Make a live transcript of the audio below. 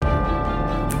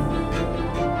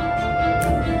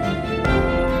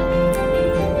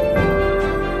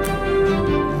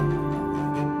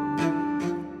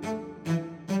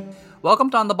Welcome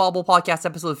to On the Bobble Podcast,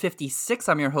 episode 56.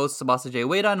 I'm your host, Sabasa J.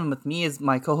 Wada, and with me is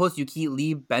my co-host, Yuki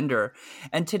Lee Bender.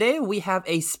 And today we have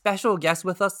a special guest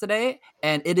with us today,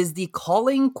 and it is the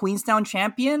Calling Queenstown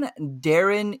champion,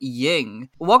 Darryn Ying.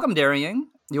 Welcome, Darryn Ying.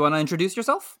 You want to introduce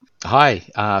yourself? Hi,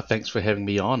 thanks for having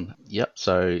me on. Yep,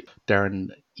 so Darryn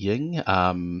Ying,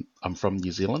 I'm from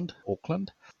New Zealand,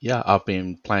 Auckland. Yeah, I've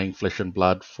been playing Flesh and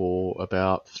Blood for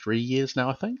about 3 years now,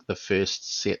 I think. The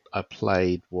first set I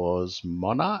played was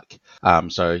Monarch.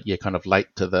 So yeah, kind of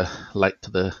late to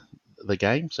the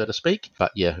game, so to speak.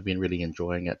 But yeah, I've been really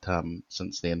enjoying it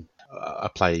since then.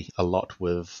 I play a lot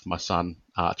with my son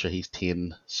Archer. He's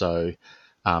 10, so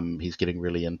he's getting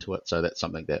really into it. So that's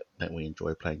something that we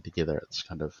enjoy playing together. It's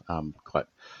kind of quite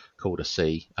cool to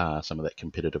see some of that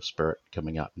competitive spirit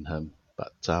coming out in him.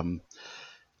 But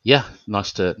yeah,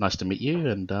 nice to meet you,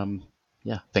 and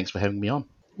yeah, thanks for having me on.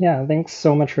 Yeah, thanks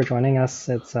so much for joining us.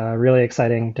 It's really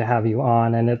exciting to have you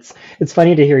on, and it's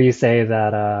funny to hear you say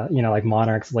that like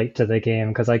Monarch's late to the game,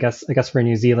 because I guess for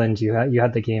New Zealand you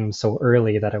had the game so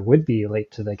early that it would be late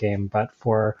to the game, but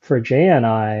for Jay and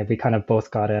I, we kind of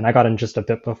both got in. I got in just a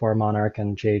bit before Monarch,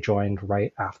 and Jay joined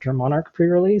right after Monarch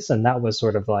pre-release, and that was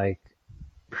sort of like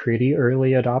pretty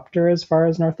early adopter as far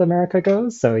as North America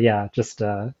goes. So yeah, just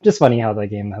funny how the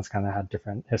game has kind of had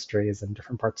different histories in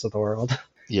different parts of the world.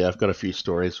 Yeah, I've got a few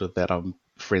stories with that. I'm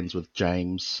friends with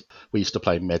James. We used to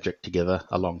play Magic together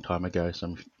a long time ago, so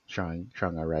I'm showing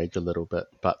our age a little bit.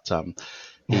 But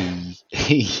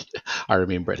he I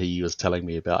remember it. He was telling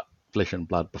me about Flesh and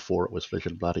Blood before it was Flesh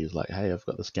and Blood. He was like, "Hey, I've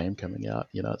got this game coming out.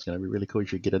 It's going to be really cool. You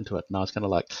should get into it." And I was kind of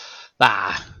like,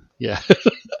 yeah."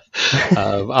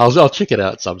 I'll check it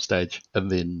out at some stage,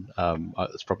 and then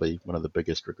it's probably one of the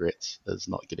biggest regrets is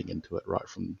not getting into it right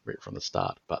from the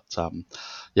start. But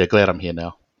yeah, glad I'm here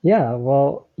now. Yeah,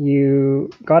 well, you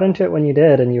got into it when you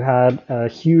did, and you had a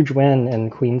huge win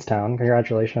in Queenstown.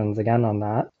 Congratulations again on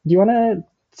that. Do you want to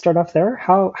start off there?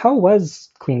 How was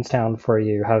Queenstown for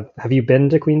you? Have you been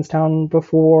to Queenstown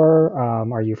before?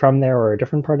 Are you from there or a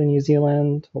different part of New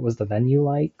Zealand? What was the venue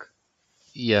like?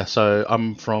 Yeah, so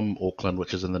I'm from Auckland,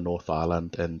 which is in the North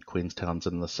Island, and Queenstown's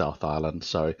in the South Island,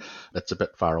 so it's a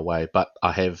bit far away. But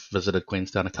I have visited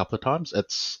Queenstown a couple of times.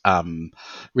 It's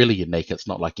really unique. It's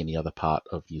not like any other part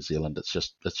of New Zealand. It's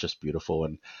just beautiful,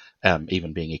 and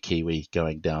even being a Kiwi,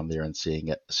 going down there and seeing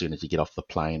it as soon as you get off the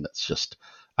plane, it's just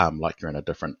like you're in a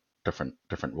different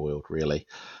world, really.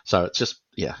 So it's just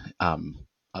yeah.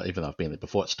 Even though I've been there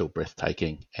before, it's still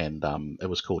breathtaking, and it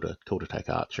was cool to take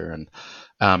Archer, and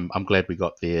I'm glad we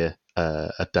got there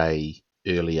a day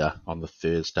earlier on the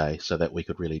Thursday so that we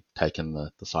could really take in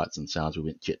the sights and sounds. We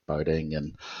went jet boating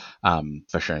and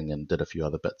fishing and did a few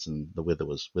other bits, and the weather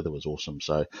was awesome.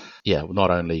 So yeah, not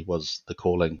only was the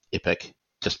calling epic,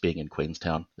 just being in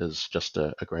Queenstown is just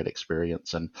a great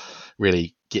experience and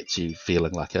really gets you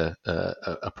feeling like a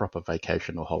proper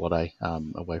vacation or holiday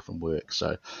away from work.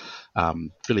 So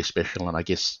really special. And I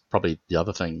guess probably the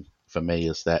other thing for me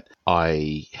is that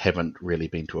I haven't really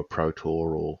been to a pro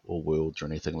tour or worlds or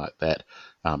anything like that,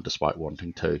 despite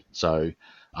wanting to. So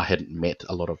I hadn't met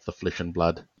a lot of the Flesh and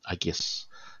Blood, I guess,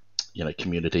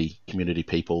 community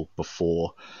people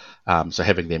before. So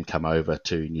having them come over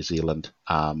to New Zealand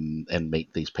and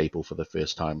meet these people for the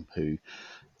first time, who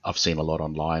I've seen a lot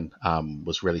online,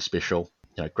 was really special.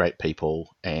 Great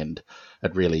people, and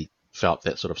it really felt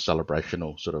that sort of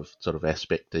celebrational sort of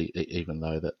aspect, even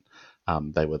though that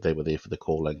they were there for the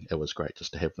calling. It was great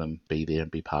just to have them be there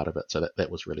and be part of it. So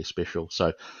that was really special.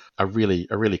 So a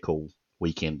really cool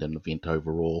weekend and event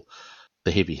overall.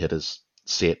 The heavy hitters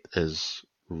set is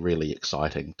really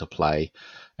exciting to play,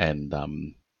 and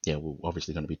yeah, we're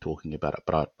obviously going to be talking about it,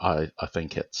 but I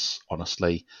think it's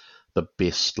honestly the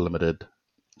best limited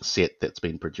set that's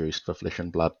been produced for Flesh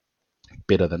and Blood,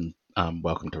 better than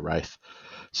Welcome to Wraith.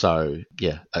 So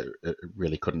yeah, I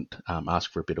really couldn't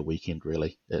ask for a better weekend.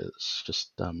 Really, it's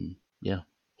just yeah,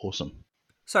 awesome.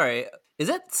 Sorry, is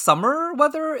it summer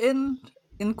weather in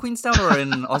Queenstown or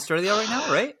in Australia right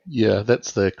now, right? Yeah,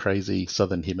 that's the crazy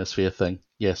Southern Hemisphere thing.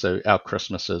 Yeah, so our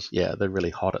Christmases, yeah, they're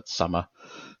really hot at summer.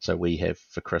 So we have,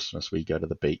 for Christmas, we go to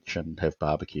the beach and have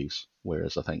barbecues.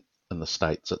 Whereas I think in the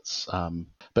States it's a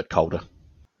bit colder.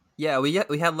 Yeah, we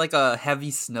had like a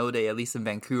heavy snow day, at least in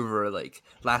Vancouver, like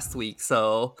last week.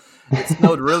 So it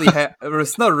snowed it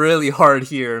snowed really hard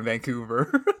here in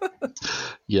Vancouver.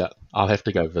 Yeah, I'll have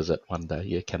to go visit one day.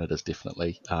 Yeah, Canada's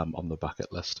definitely on the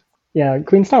bucket list. Yeah,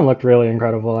 Queenstown looked really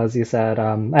incredible, as you said.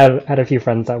 I had a few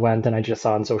friends that went, and I just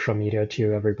saw on social media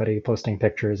too, everybody posting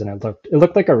pictures, and it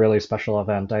looked like a really special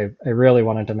event. I really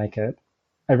wanted to make it.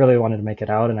 I really wanted to make it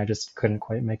out, and I just couldn't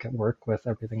quite make it work with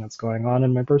everything that's going on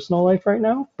in my personal life right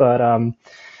now. But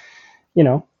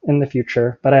in the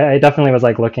future. But I definitely was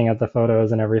like looking at the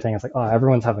photos and everything. It's like, oh,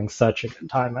 everyone's having such a good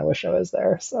time. I wish I was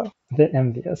there. So a bit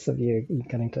envious of you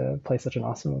getting to play such an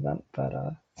awesome event, but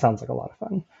sounds like a lot of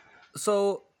fun.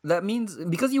 So that means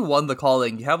because you won the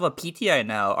calling, you have a PTI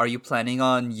now. Are you planning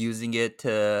on using it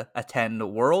to attend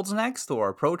Worlds next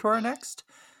or Pro Tour next?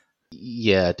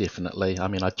 Yeah, definitely. I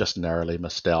mean, I just narrowly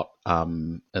missed out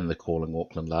in the calling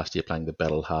Auckland last year playing the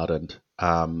Battle Hardened,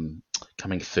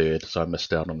 coming third. So I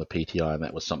missed out on the PTI, and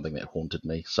that was something that haunted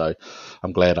me. So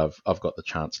I'm glad I've got the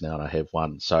chance now, and I have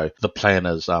won. So the plan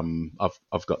is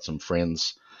I've got some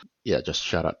friends. Yeah, just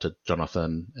shout out to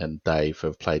Jonathan and Dave, who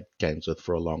I've played games with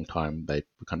for a long time. They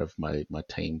were kind of my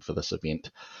team for this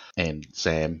event, and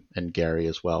Sam and Gary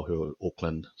as well, who are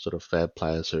Auckland sort of fab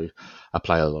players who I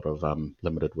play a lot of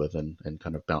limited with and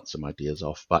kind of bounce some ideas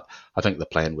off. But I think the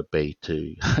plan would be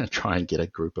to try and get a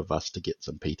group of us to get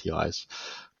some PTIs,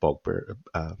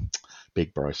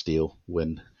 Big Bro Steel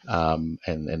win,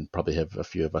 and probably have a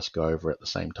few of us go over at the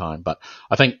same time. But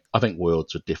I think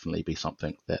Worlds would definitely be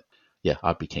something that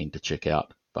I'd be keen to check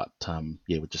out. But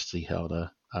we'll just see how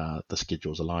the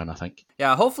schedules align, I think.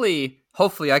 Yeah, hopefully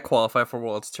I qualify for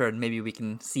World's Turn. Maybe we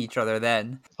can see each other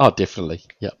then. Oh, definitely.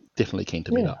 Yeah, definitely keen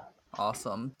to meet up.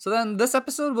 Awesome. So then this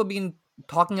episode we'll be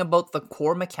talking about the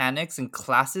core mechanics and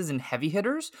classes and heavy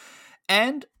hitters.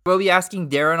 And we'll be asking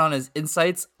Darryn on his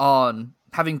insights on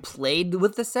having played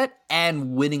with the set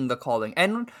and winning the calling.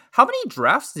 And how many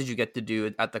drafts did you get to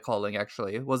do at the calling,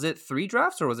 actually? Was it 3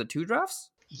 drafts or was it 2 drafts?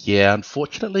 Yeah,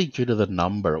 unfortunately, due to the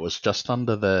number, it was just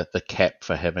under the cap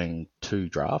for having 2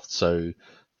 drafts. So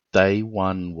day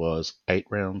 1 was 8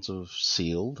 rounds of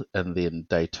sealed, and then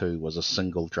day 2 was a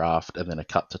single draft and then a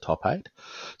cut to top 8.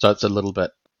 So it's a little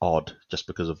bit odd just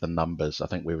because of the numbers. I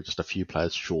think we were just a few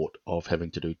players short of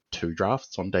having to do 2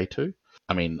 drafts on day 2.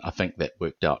 I mean, I think that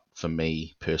worked out for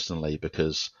me personally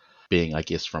because being, I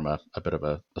guess, from a bit of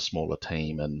a smaller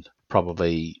team and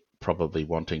probably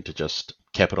wanting to just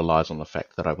capitalize on the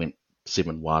fact that I went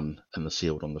 7-1 in the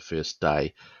sealed on the first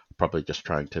day, probably just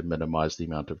trying to minimize the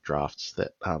amount of drafts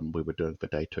that we were doing for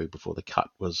day 2 before the cut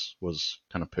was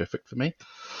kind of perfect for me.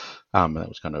 And that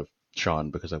was kind of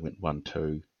shown because I went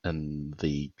 1-2 in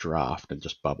the draft and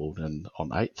just bubbled in on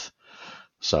 8th.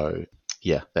 So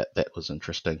yeah, that was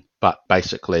interesting. But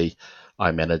basically,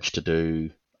 I managed to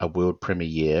do a world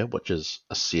premiere, which is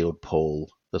a sealed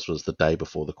pool. This was the day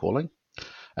before the calling.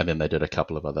 And then they did a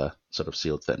couple of other sort of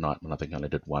sealeds that night, and I think I only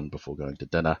did one before going to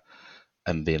dinner.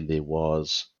 And then there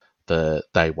was the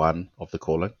day 1 of the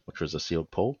calling, which was a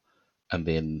sealed pool. And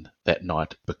then that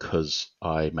night, because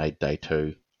I made day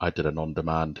 2, I did an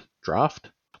on-demand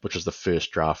draft, which was the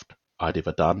first draft I'd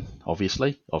ever done,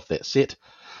 obviously, of that set.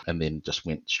 And then just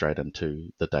went straight into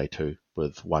the day 2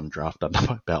 with 1 draft under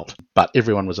my belt. But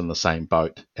everyone was in the same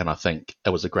boat, and I think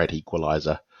it was a great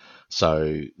equalizer.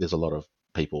 So there's a lot of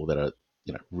people that are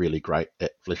really great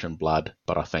at Flesh and Blood,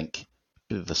 but I think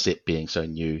the set being so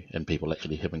new and people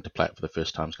actually having to play it for the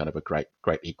first time is kind of a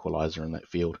great equalizer in that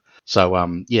field. So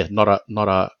not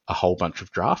a whole bunch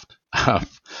of draft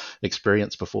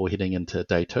experience before heading into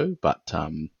day 2, but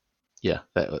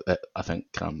that I think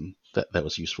that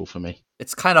was useful for me.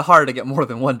 It's kind of hard to get more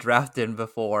than 1 draft in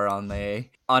before on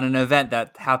an event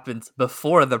that happens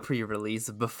before the pre-release,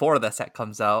 before the set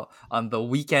comes out, on the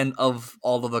weekend of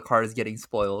all of the cards getting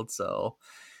spoiled. So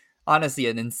honestly,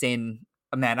 an insane,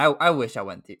 man. I wish I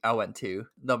went to. That would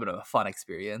have been a fun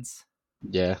experience.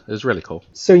 Yeah, it was really cool.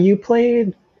 So you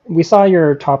played. We saw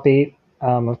your top 8,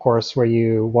 of course, where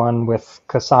you won with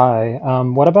Kasai.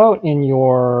 What about in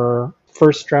your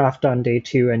first draft on day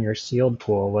 2 and your sealed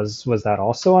pool? Was that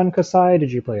also on Kasai?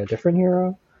 Did you play a different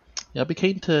hero? Yeah, I'd be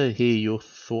keen to hear your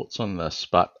thoughts on this,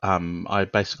 but I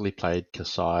basically played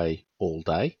Kasai all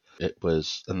day. It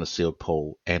was in the sealed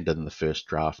pool and in the first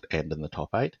draft and in the top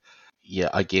 8. Yeah,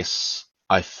 I guess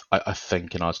I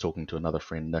think, and I was talking to another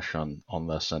friend, Nish, on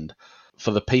this, and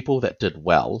for the people that did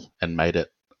well and made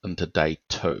it into day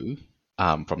 2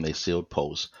 from their sealed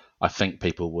pools, I think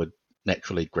people would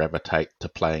naturally gravitate to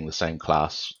playing the same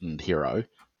class and hero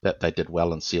that they did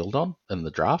well and sealed on in the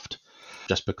draft,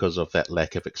 just because of that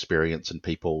lack of experience and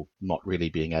people not really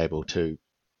being able to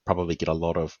probably get a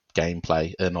lot of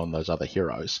gameplay in on those other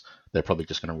heroes. They're probably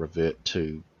just going to revert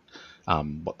to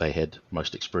what they had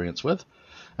most experience with.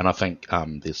 And I think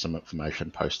there's some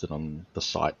information posted on the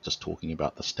site just talking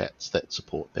about the stats that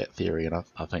support that theory, and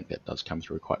I think that does come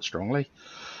through quite strongly.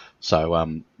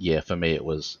 So for me it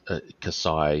was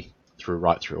Kasai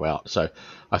right throughout. So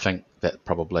I think that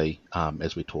probably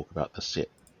as we talk about the set,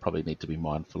 probably need to be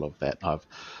mindful of that. I've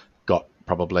got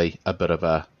probably a bit of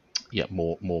a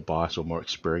more bias or more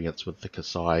experience with the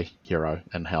Kasai hero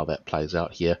and how that plays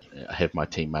out here. I have my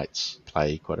teammates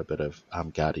play quite a bit of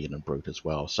Guardian and Brute as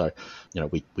well, so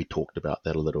we talked about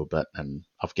that a little bit, and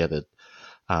I've gathered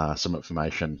some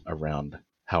information around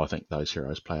how I think those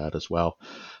heroes play out as well.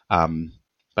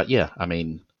 But yeah, I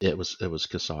mean, it was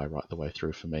Kasai right the way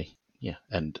through for me. Yeah,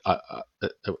 and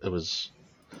it was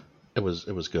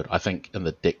good. I think in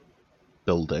the deck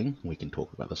building, we can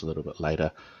talk about this a little bit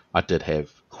later, I did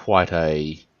have quite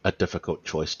a difficult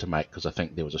choice to make because I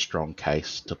think there was a strong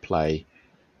case to play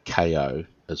KO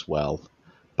as well,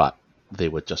 but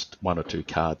there were just one or two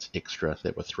cards extra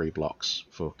that were 3 blocks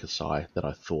for Kasai that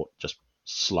I thought just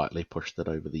slightly pushed it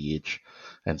over the edge,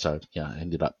 and so I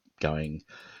ended up going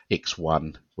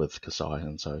X1 with Kasai,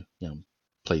 and so I'm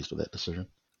pleased with that decision.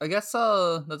 I guess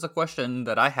that's a question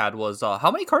that I had was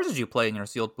how many cards did you play in your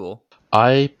sealed pool?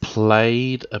 I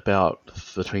played about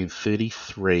between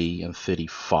 33 and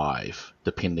 35,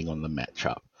 depending on the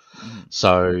matchup. Mm-hmm.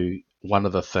 So one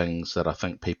of the things that I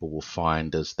think people will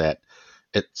find is that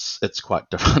it's quite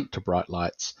different to Bright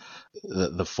Lights.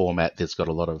 The format, there's got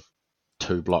a lot of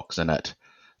 2 blocks in it.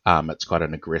 It's quite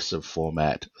an aggressive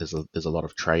format. There's a lot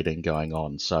of trading going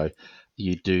on. So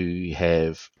you do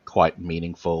have quite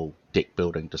meaningful deck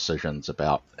building decisions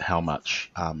about how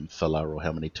much filler or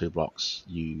how many 2 blocks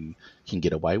you can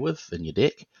get away with in your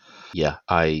deck. Yeah,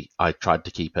 I tried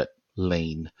to keep it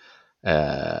lean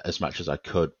as much as I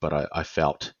could, but I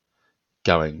felt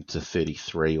going to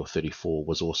 33 or 34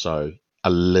 was also a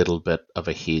little bit of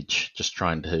a hedge, just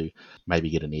trying to maybe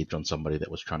get an edge on somebody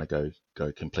that was trying to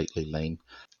go completely lean.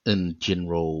 In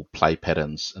general play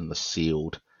patterns in the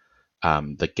sealed,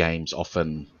 the games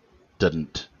often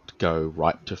didn't go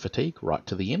right to fatigue, right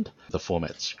to the end. The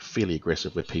format's fairly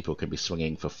aggressive where people can be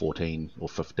swinging for 14 or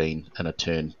 15 in a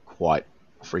turn quite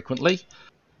frequently.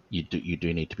 You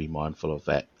do need to be mindful of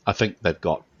that. I think they've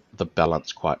got the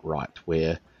balance quite right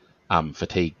where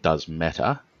fatigue does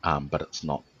matter, but it's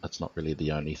not really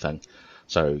the only thing.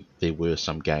 So there were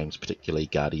some games, particularly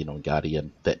Guardian on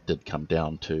Guardian, that did come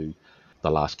down to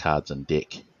the last cards in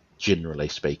deck. Generally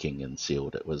speaking, in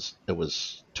sealed, it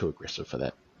was too aggressive for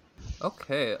that.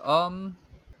 Okay.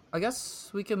 I guess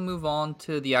we can move on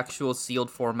to the actual sealed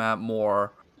format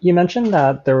more. You mentioned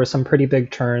that there were some pretty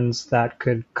big turns that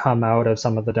could come out of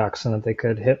some of the decks and that they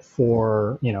could hit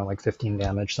for, like 15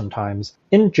 damage sometimes.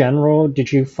 In general,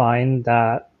 did you find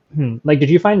that, did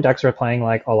you find decks were playing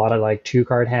like a lot of like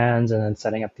 2-card hands and then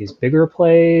setting up these bigger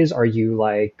plays? Are you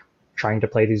like trying to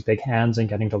play these big hands and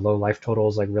getting to low life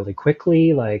totals like really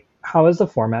quickly? Like, how is the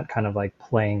format kind of like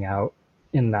playing out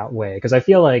in that way? Because I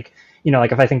feel like,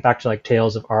 like if I think back to like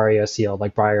Tales of Aria Sealed,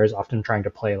 like Briar is often trying to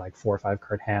play like 4 or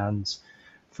 5-card hands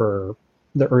for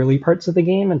the early parts of the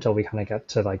game until we kind of get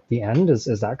to like the end. Is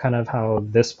that kind of how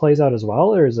this plays out as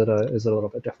well, or is it a little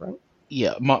bit different?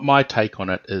 Yeah, my take on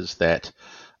it is that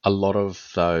a lot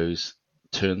of those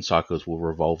turn cycles will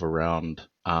revolve around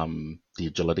the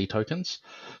agility tokens.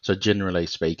 So generally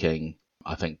speaking,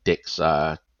 I think decks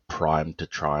are primed to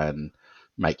try and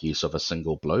make use of a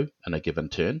single blue in a given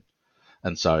turn.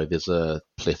 And so there's a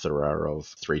plethora of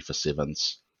 3 for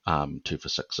 7s, 2 for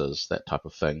 6s, that type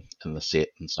of thing in the set.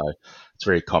 And so it's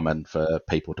very common for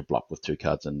people to block with 2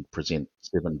 cards and present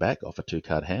 7 back off a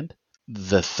 2-card hand.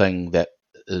 The thing that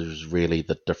is really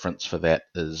the difference for that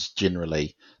is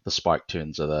generally the spike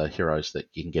turns are the heroes that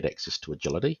you can get access to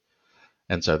agility.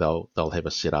 And so they'll have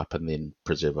a setup and then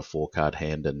preserve a 4-card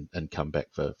hand and come back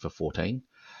for 14.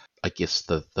 I guess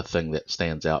the thing that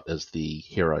stands out is the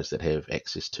heroes that have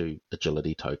access to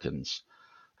agility tokens.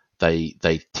 They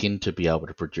tend to be able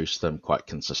to produce them quite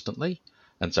consistently,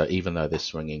 and so even though they're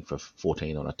swinging for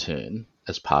 14 on a turn,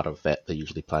 as part of that, they're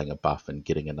usually playing a buff and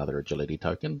getting another agility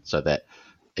token, so that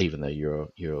even though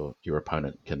your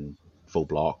opponent can full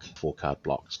block, 4-card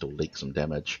block, still leak some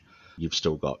damage, you've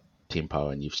still got tempo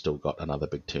and you've still got another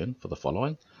big turn for the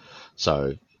following.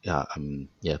 So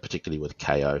particularly with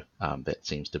KO, that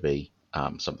seems to be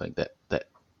something that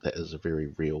is a very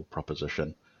real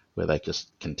proposition where they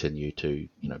just continue to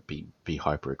be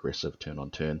hyper aggressive turn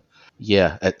on turn.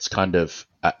 Yeah, it's kind of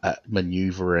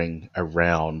maneuvering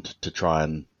around to try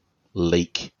and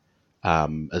leak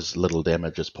as little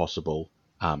damage as possible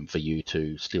for you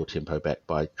to steal tempo back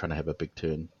by trying to have a big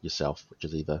turn yourself, which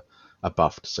is either a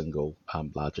buffed single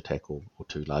large attack or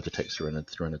 2 large attacks through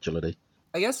an agility.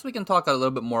 I guess we can talk a little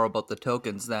bit more about the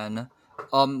tokens then.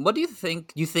 What do you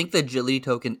think? You think the agility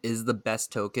token is the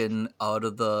best token out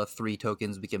of the 3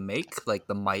 tokens we can make, like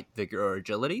the might, vigor, or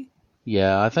agility?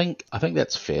 Yeah, I think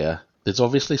that's fair. There's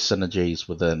obviously synergies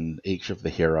within each of the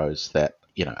heroes that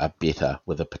are better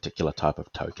with a particular type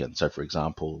of token. So, for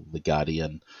example, the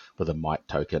Guardian with a Might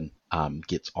token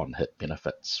gets on-hit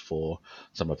benefits for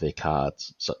some of their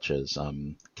cards, such as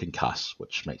Concuss,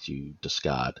 which makes you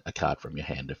discard a card from your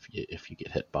hand if you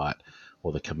get hit by it,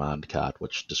 or the Command card,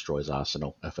 which destroys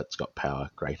Arsenal if it's got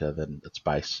power greater than its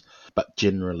base. But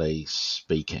generally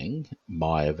speaking,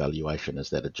 my evaluation is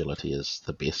that Agility is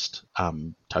the best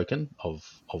token of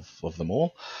them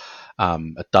all.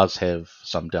 It does have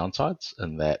some downsides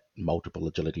in that multiple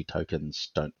agility tokens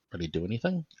don't really do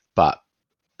anything, but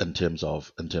in terms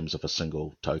of a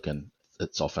single token,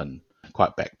 it's often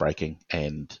quite backbreaking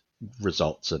and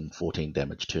results in 14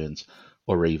 damage turns,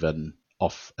 or even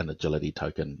off an agility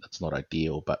token. It's not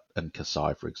ideal, but in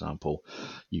Kasai, for example,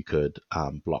 you could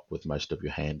block with most of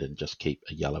your hand and just keep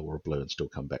a yellow or a blue and still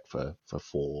come back for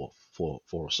four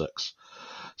or six.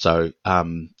 So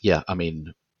yeah, I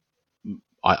mean,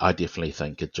 I definitely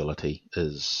think agility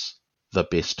is the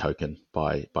best token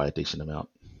by a decent amount.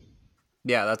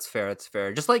 Yeah, that's fair. That's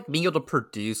fair. Just like being able to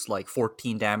produce like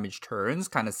 14 damage turns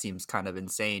kind of seems kind of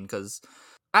insane because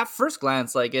at first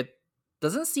glance, like it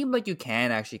doesn't seem like you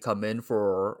can actually come in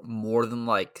for more than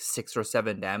like 6 or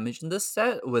 7 damage in this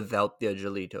set without the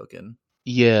agility token.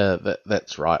 Yeah,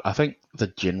 that's right. I think the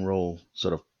general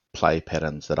sort of play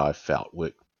patterns that I felt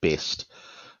worked best.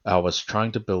 I was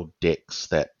trying to build decks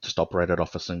that just operated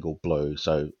off a single blue,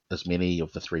 so as many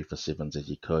of the 3 for 7s as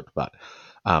you could, but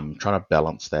trying to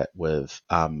balance that with,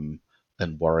 in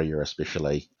Warrior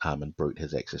especially, and Brute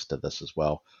has access to this as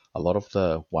well, a lot of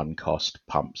the 1 cost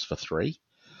pumps for 3.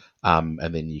 And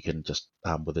then you can just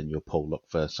within your pool look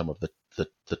for some of the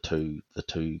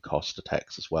 2 cost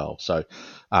attacks as well. So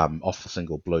off the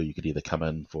single blue, you could either come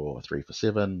in for a 3 for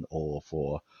 7 or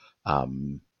for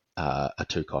a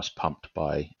 2 cost pumped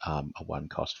by a 1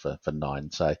 cost for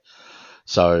 9, say.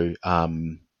 So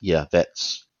yeah,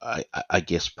 that's I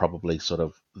guess probably sort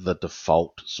of the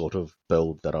default sort of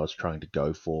build that I was trying to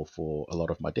go for a lot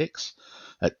of my decks.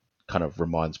 It kind of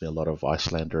reminds me a lot of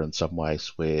Icelander in some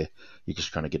ways, where you're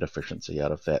just trying to get efficiency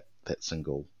out of that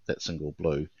single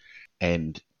blue,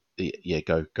 and yeah,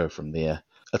 go from there.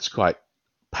 It's quite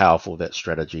powerful, that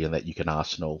strategy, and that you can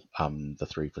arsenal the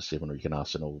 3 for 7, or you can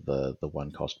arsenal the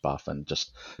 1 cost buff and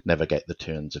just navigate the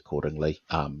turns accordingly.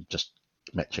 Just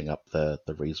matching up the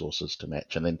resources to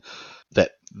match, and then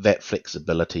that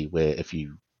flexibility where if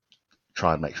you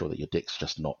try and make sure that your deck's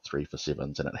just not 3 for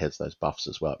 7s and it has those buffs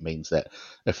as well. It means that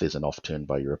if there's an off turn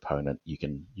by your opponent, you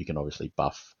can obviously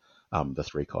buff the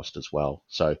 3 cost as well.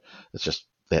 So it's just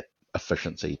that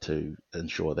efficiency to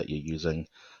ensure that you're using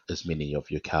as many of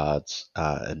your cards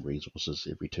and resources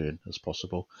every turn as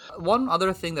possible. One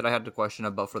other thing that I had to question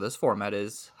about for this format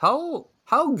is how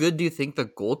good do you think the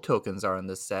gold tokens are in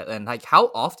this set, and like how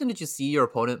often did you see your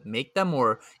opponent make them,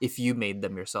 or if you made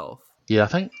them yourself? Yeah,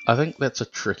 I think that's a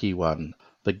tricky one.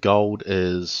 The gold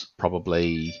is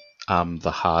probably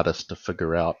the hardest to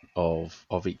figure out of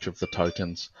each of the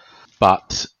tokens,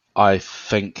 but I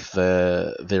think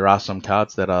there are some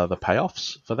cards that are the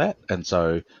payoffs for that, and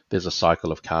so there's a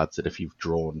cycle of cards that if you've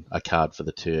drawn a card for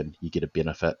the turn, you get a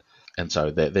benefit, and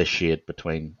so they're shared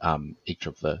between each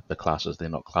of the classes. They're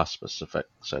not class specific,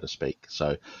 so to speak.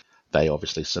 So they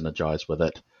obviously synergize with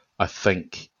it. I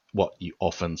think what you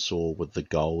often saw with the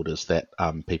gold is that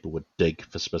people would dig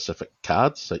for specific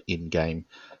cards, so in-game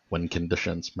win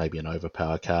conditions, maybe an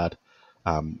overpower card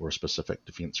or a specific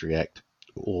defense react,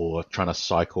 or trying to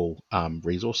cycle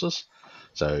resources.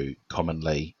 So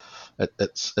commonly,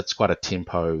 it's quite a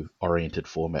tempo-oriented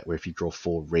format where if you draw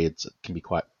 4 reds,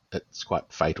 it's quite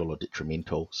fatal or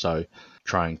detrimental. So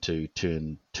trying to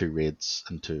turn 2 reds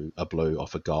into a blue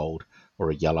off a gold, or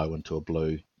a yellow into a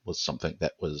blue, was something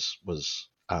that was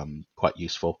quite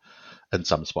useful in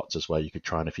some spots as well. You could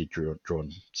try, and if you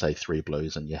drawn say 3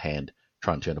 blues in your hand,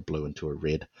 try and turn a blue into a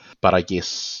red. But I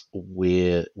guess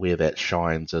where that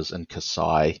shines is in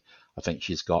Kasai. I think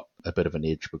she's got a bit of an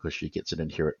edge because she gets an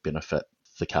inherent benefit,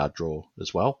 the card draw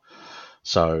as well.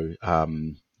 So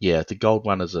yeah, the gold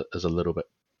one is a little bit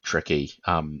tricky.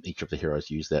 Each of the heroes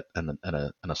use that in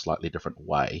a slightly different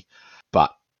way,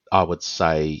 but I would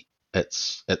say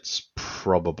it's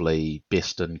probably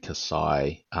best in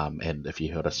Kasai, and if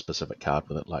you had a specific card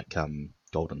with it, like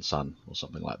Golden Sun or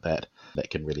something like that, that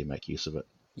can really make use of it.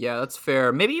 Yeah, that's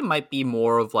fair. Maybe it might be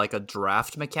more of like a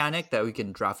draft mechanic that we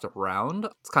can draft around.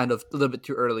 It's kind of a little bit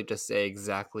too early to say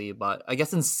exactly, but I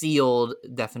guess in sealed,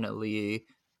 definitely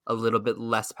a little bit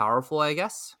less powerful, I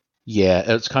guess. Yeah,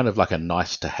 it's kind of like a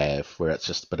nice to have, where it's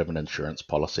just a bit of an insurance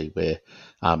policy where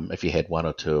if you had 1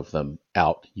 or 2 of them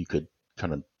out, you could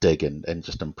kind of dig and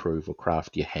just improve or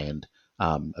craft your hand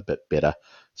a bit better.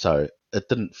 So it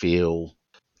didn't feel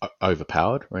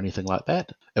overpowered or anything like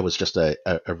that. It was just a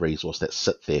resource that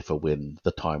sit there for when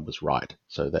the time was right.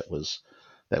 So that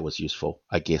was useful.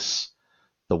 I guess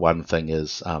the one thing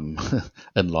is,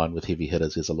 in line with heavy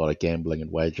hitters, there's a lot of gambling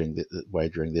and wagering.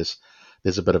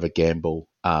 There's a bit of a gamble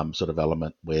sort of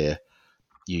element where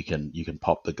you can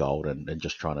pop the gold and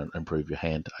just try and improve your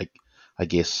hand. I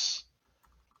guess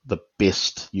the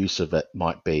best use of it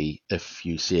might be if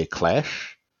you see a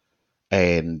clash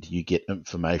and you get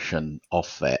information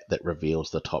off that reveals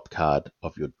the top card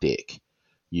of your deck.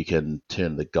 You can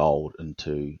turn the gold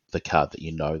into the card that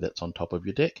you know that's on top of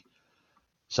your deck.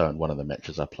 So in one of the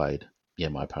matches I played, yeah,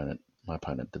 my opponent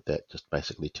did that. Just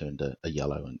basically turned a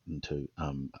yellow into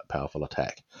a powerful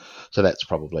attack. So that's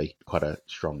probably quite a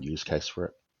strong use case for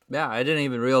it. Yeah, I didn't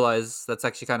even realize that's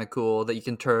actually kind of cool that you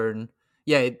can turn.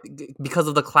 Yeah, because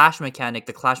of the clash mechanic.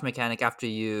 The clash mechanic, after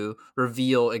you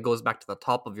reveal, it goes back to the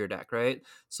top of your deck, right?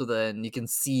 So then you can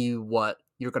see what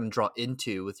you're going to draw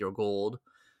into with your gold.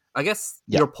 I guess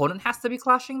Yeah, your opponent has to be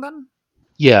clashing then.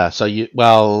 yeah. So You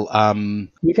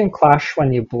can clash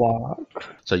when you block.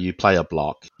 so you play a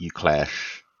block, you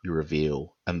clash, you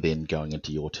reveal, and then going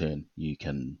into your turn, you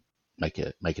can make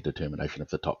a determination if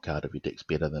the top card of your deck's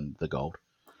better than the gold.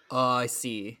 Oh, I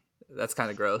see. That's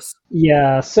kind of gross.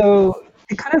 Yeah, so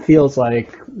it kind of feels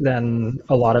like then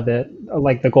a lot of it,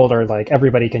 like the gold are like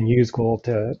everybody can use gold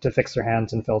to fix their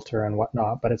hands and filter and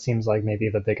whatnot, but it seems like maybe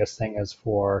the biggest thing is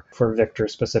for Victor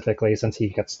specifically, since he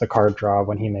gets the card draw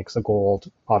when he makes a gold,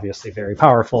 obviously very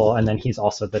powerful, and then he's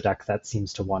also the deck that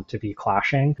seems to want to be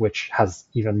clashing, which has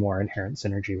even more inherent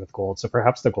synergy with gold. So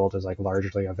perhaps the gold is like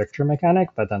largely a Victor mechanic,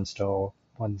 but then still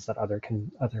ones that other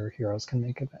heroes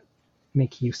can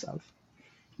make use of.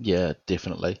 Yeah,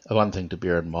 definitely. One thing to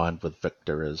bear in mind with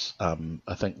Victor is,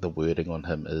 I think the wording on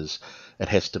him is it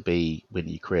has to be when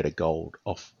you create a gold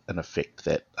off an effect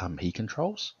that he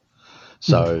controls.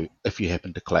 So if you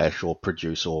happen to clash or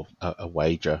produce or a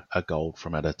wager a gold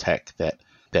from an attack that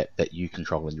you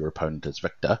control and your opponent is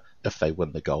Victor, if they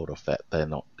win the gold off that, they're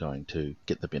not going to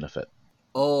get the benefit.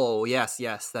 Oh, yes,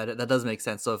 that does make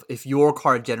sense. So if your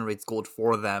card generates gold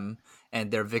for them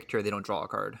and they're victor, they don't draw a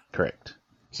card. Correct.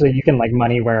 So you can like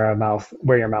money where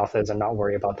your mouth is and not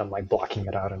worry about them like blocking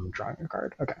it out and drawing a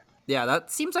card. Okay. Yeah, that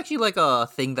seems actually like a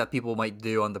thing that people might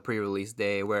do on the pre-release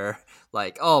day where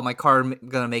like, oh, my card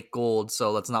gonna make gold,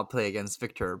 so let's not play against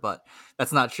Victor. But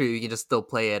that's not true. You can just still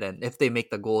play it, and if they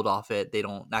make the gold off it, they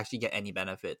don't actually get any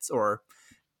benefits or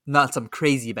not some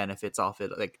crazy benefits off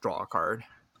it, like draw a card.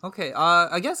 Okay,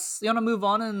 I guess you want to move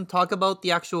on and talk about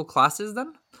the actual classes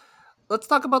then? Let's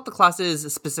talk about the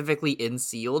classes specifically in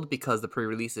Sealed because the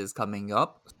pre-release is coming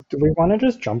up. Do we want to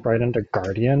just jump right into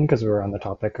Guardian because we were on the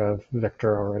topic of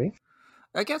Victor already?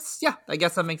 I guess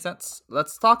that makes sense.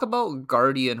 Let's talk about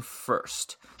Guardian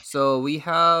first. So we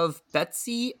have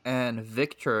Betsy and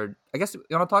Victor. I guess you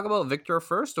want to talk about Victor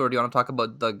first, or do you want to talk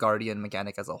about the Guardian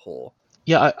mechanic as a whole?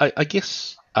 Yeah, I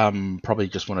guess probably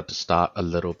just wanted to start a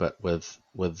little bit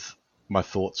with my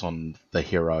thoughts on the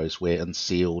heroes, where in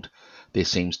Sealed there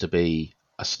seems to be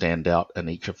a standout in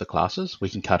each of the classes. We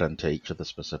can cut into each of the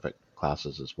specific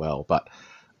classes as well, but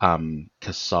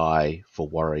Kasai for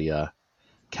Warrior,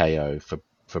 KO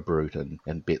for Brute,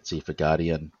 and Betsy for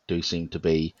Guardian do seem to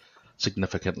be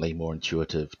significantly more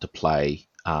intuitive to play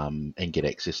and get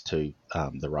access to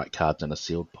the right cards in a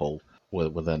sealed pool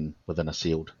within a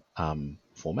sealed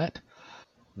format.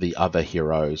 The other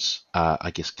heroes are, I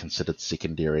guess, considered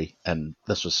secondary, and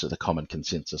this was the common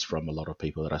consensus from a lot of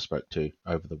people that I spoke to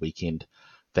over the weekend,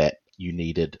 that you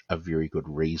needed a very good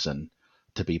reason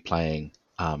to be playing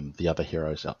the other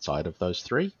heroes outside of those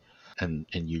three, and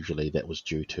usually that was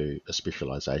due to a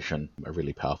specialization, a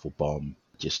really powerful bomb,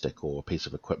 majestic, or piece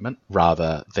of equipment,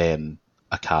 rather than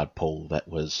a card pool that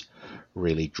was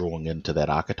really drawing into that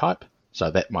archetype. So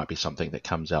that might be something that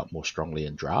comes out more strongly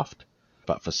in draft,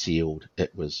 but for sealed,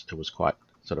 it was quite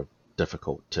sort of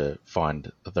difficult to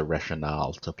find the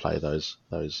rationale to play those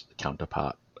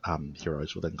counterpart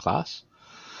heroes within class.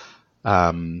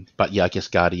 But yeah, I guess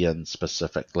Guardian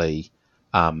specifically,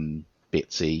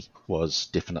 Betsy was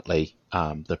definitely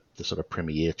the sort of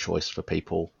premier choice for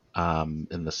people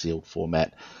in the sealed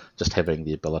format. Just having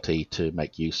the ability to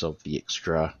make use of the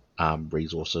extra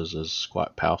resources is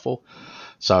quite powerful.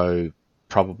 So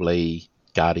probably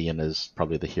Guardian is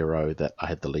probably the hero that I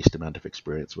had the least amount of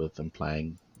experience with in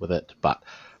playing with it. But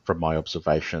from my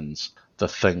observations, the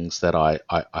things that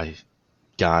I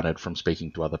garnered from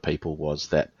speaking to other people was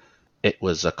that it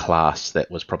was a class that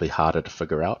was probably harder to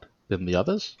figure out than the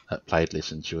others. It played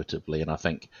less intuitively, and I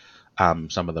think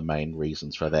some of the main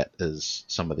reasons for that is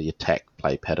some of the attack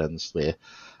play patterns where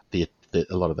a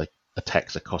lot of the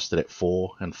attacks are costed at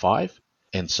 4 and 5,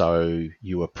 and so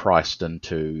you were priced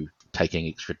into taking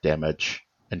extra damage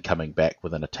and coming back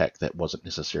with an attack that wasn't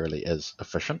necessarily as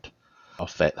efficient.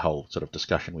 Off that whole sort of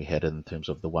discussion we had in terms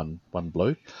of the one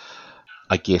blue,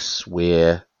 I guess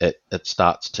where it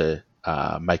starts to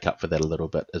make up for that a little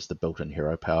bit is the built-in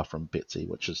hero power from Betsy,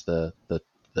 which is the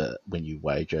when you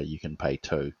wager you can pay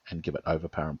 2 and give it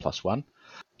overpower and +1.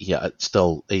 Yeah, it's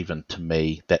still, even to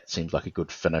me, that seems like a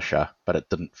good finisher, but it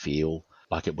didn't feel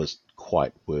like it was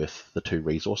quite worth the 2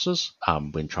 resources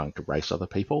when trying to race other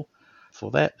people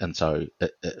for that. And so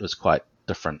it was quite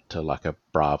different to like a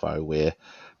Bravo, where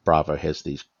Bravo has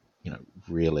these,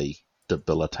 really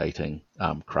debilitating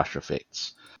crush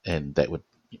effects, and that would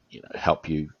help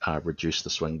you reduce the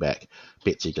swing back.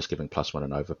 Betsy just giving +1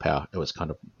 and overpower, it was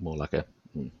kind of more like a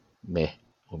meh,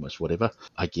 almost whatever.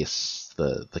 I guess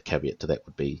the caveat to that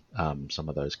would be some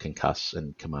of those concuss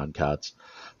and command cards.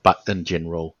 But in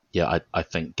general, yeah, I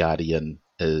think Guardian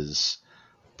is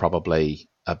probably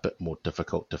a bit more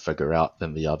difficult to figure out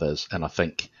than the others. And I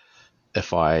think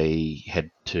if I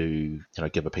had to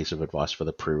give a piece of advice for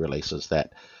the pre-releases,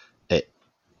 that it,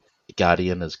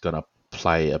 Guardian is going to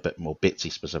play a bit more, Betsy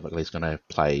specifically is going to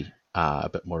play a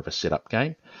bit more of a setup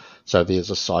game. So there's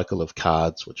a cycle of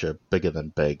cards which are bigger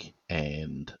than big,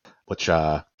 and which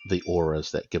are the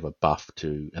auras that give a buff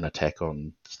to an attack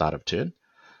on start of turn.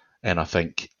 And I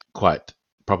think quite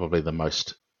probably the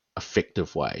most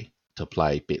effective way to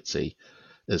play Betsy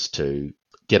is to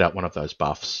get out one of those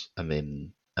buffs and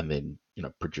then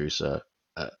produce a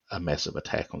massive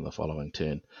attack on the following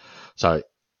turn. So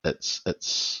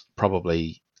it's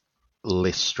probably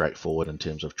less straightforward in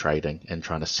terms of trading and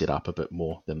trying to set up a bit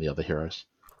more than the other heroes.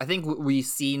 I think we've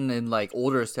seen in like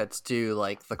older sets too,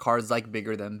 like the cards like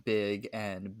Bigger Than Big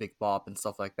and Big Bop and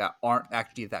stuff like that aren't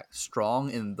actually that strong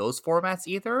in those formats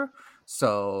either.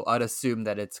 So I'd assume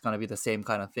that it's going to be the same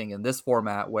kind of thing in this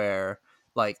format, where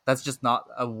like that's just not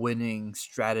a winning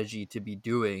strategy to be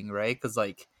doing, right? Because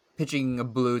like pitching a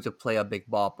blue to play a Big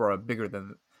Bop or a Bigger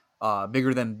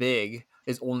Than Big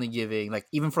is only giving, like,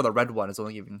 even for the red one, it's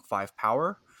only giving 5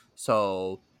 power.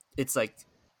 So it's like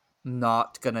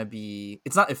not gonna be,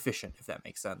 it's not efficient, if that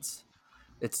makes sense.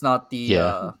 It's not the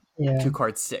Yeah, Yeah. 2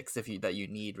 card 6 if you that you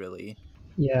need, really.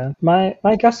 Yeah, my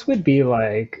guess would be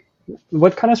like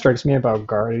what kind of strikes me about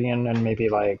Guardian, and maybe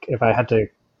like if I had to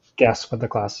guess what the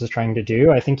class is trying to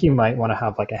do, I think you might want to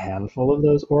have like a handful of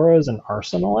those auras and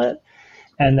arsenal it,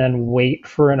 and then wait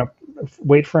for an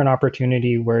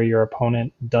opportunity where your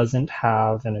opponent doesn't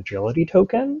have an agility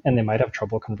token and they might have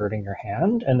trouble converting your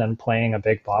hand, and then playing a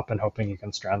big bop and hoping you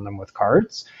can strand them with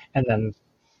cards, and then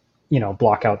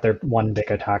block out their one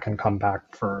big attack and come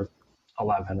back for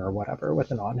 11 or whatever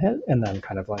with an on hit, and then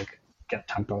kind of like get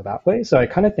tempo that way. So I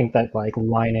kind of think that like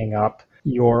lining up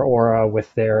your aura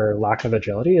with their lack of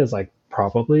agility is like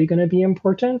probably going to be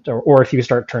important. Or if you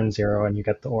start turn 0 and you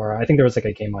get the aura. I think there was like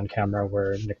a game on camera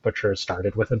where Nick Butcher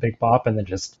started with a big bop and then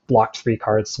just blocked 3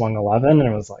 cards, swung 11, and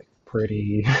it was like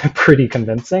pretty pretty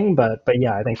convincing. But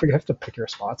yeah, I think you have to pick your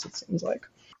spots, it seems like.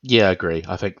 yeah, I agree.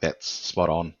 I think that's spot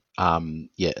on.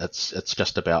 Yeah, it's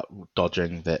just about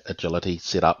dodging that agility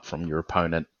set up from your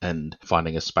opponent and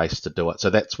finding a space to do it. So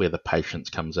that's where the patience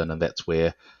comes in, and that's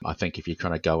where I think if you're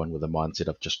trying to go in with a mindset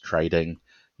of just trading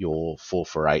your 4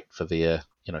 for 8 for their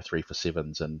 3 for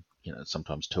 7s, and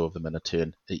sometimes 2 of them in a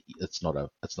turn, it's not a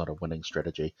winning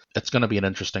strategy. It's going to be an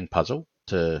interesting puzzle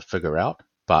to figure out,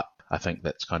 but I think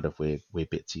that's kind of where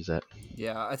Betsy's at.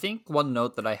 Yeah, I think one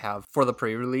note that I have for the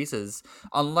pre-release is,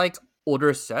 unlike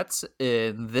older sets,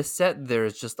 in this set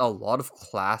there's just a lot of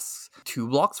class 2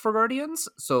 blocks for Guardians,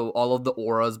 so all of the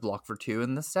auras block for 2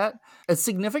 in this set. A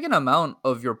significant amount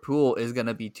of your pool is going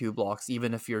to be 2 blocks,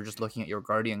 even if you're just looking at your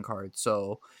Guardian card.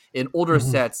 So in older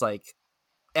sets, like,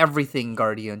 everything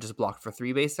Guardian just blocked for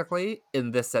 3 basically.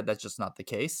 In this set, that's just not the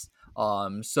case.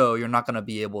 So you're not going to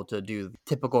be able to do the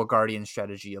typical Guardian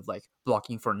strategy of like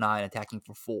blocking for 9, attacking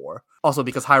for 4. Also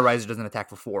because High Riser doesn't attack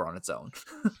for 4 on its own.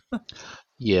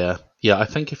 Yeah, I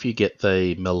think if you get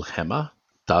the mill hammer,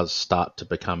 does start to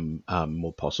become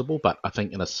more possible. But I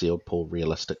think in a sealed pool,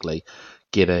 realistically,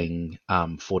 getting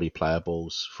 40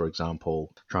 playables, for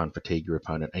example, try and fatigue your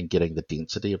opponent, and getting the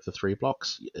density of the 3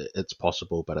 blocks, it's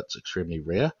possible, but it's extremely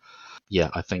rare. Yeah,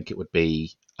 I think it would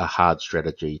be a hard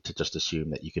strategy to just assume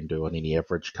that you can do on any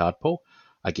average card pool.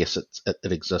 I guess it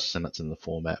exists and it's in the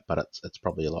format, but it's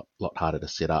probably a lot harder to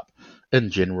set up. In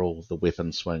general, the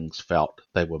weapon swings felt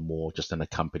they were more just an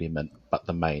accompaniment, but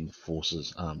the main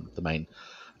forces, the main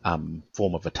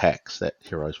form of attacks that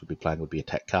heroes would be playing would be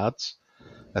attack cards,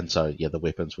 and so yeah, the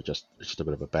weapons were just a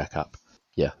bit of a backup.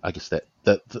 Yeah, I guess that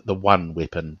the one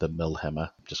weapon, the mill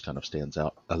hammer, just kind of stands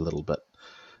out a little bit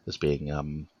as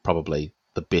being probably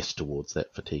the best towards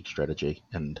that fatigue strategy.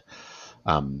 And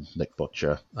Nick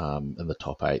Butcher in the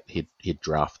top 8, he'd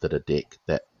drafted a deck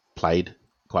that played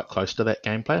quite close to that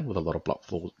game plan with a lot of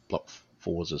block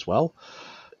fours as well.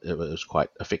 It was quite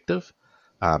effective.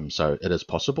 So it is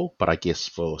possible, but I guess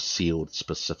for sealed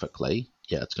specifically,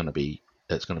 yeah, it's going to be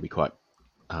quite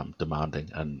demanding,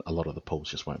 and a lot of the pools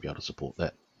just won't be able to support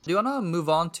that. Do you want to move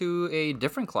on to a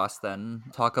different class then?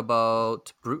 Talk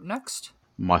about Brute next?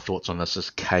 My thoughts on this is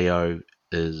KO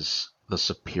is the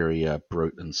superior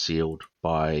Brute and sealed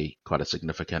by quite a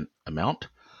significant amount.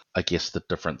 I guess the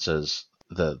difference is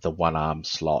the one arm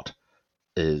slot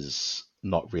is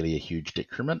not really a huge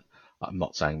detriment. I'm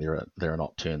not saying there are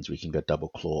not turns we can go double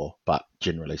claw, but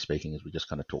generally speaking, as we just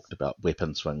kind of talked about,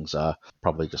 weapon swings are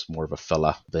probably just more of a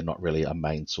filler. They're not really a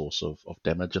main source of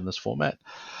damage in this format.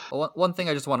 One thing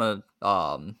I just want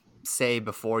to say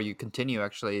before you continue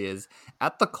actually is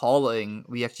at the calling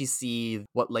we actually see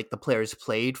what like the players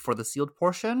played for the sealed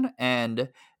portion, and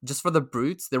just for the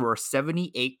brutes there were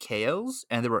 78 KOs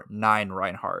and there were 9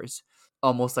 Reinhardts,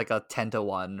 almost like a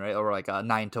 10-1, right, or like a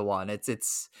 9-1.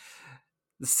 It's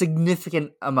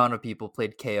significant amount of people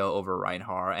played KO over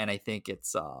Reinhardt, and I think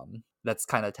it's that's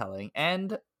kind of telling.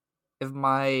 And if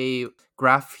my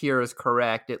graph here is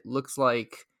correct, it looks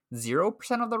like 0%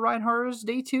 of the Reinhardts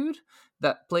day 2'd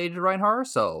that played Reinhardt.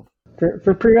 So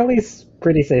For pre-release,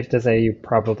 pretty safe to say you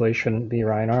probably shouldn't be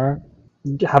Reinhardt.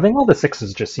 Having all the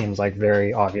sixes just seems like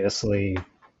very obviously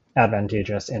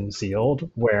advantageous in sealed,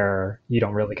 where you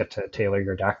don't really get to tailor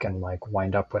your deck and like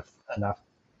wind up with enough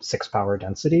 6 power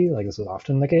density, like this is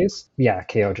often the case. Yeah,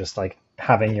 KO just like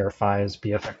having your 5s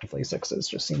be effectively 6s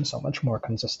just seems so much more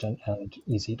consistent and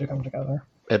easy to come together.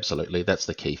 Absolutely, that's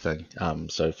the key thing.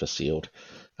 So for sealed,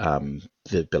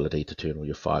 the ability to turn all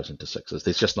your 5s into 6s,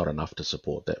 there's just not enough to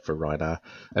support that for Reinhardt.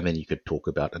 And then you could talk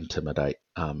about intimidate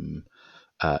in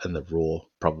the raw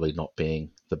probably not being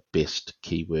the best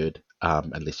keyword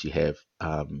unless you have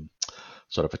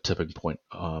sort of a tipping point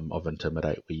of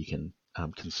intimidate where you can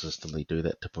consistently do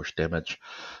that to push damage.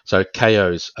 So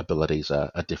KO's abilities are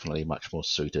definitely much more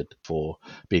suited for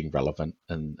being relevant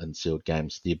in sealed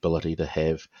games. The ability to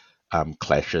have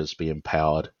clashes be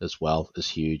empowered as well is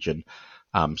huge, and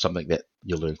something that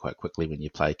you'll learn quite quickly when you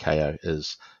play KO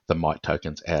is the might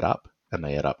tokens add up, and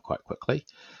they add up quite quickly.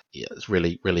 Yeah, it's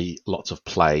really lots of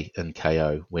play in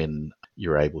KO when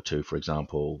you're able to, for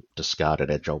example, discard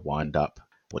an agile wind up,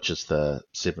 which is the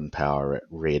 7 power at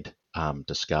red,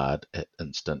 discard at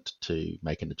instant to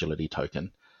make an agility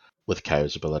token. With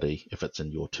KO's ability, if it's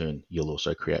in your turn, you'll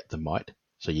also create the might.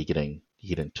 So you're getting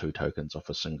 2 tokens off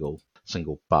a single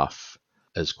buff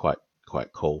is quite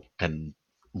cool. And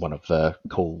one of the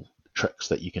cool tricks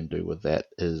that you can do with that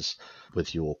is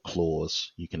with your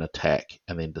claws, you can attack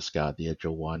and then discard the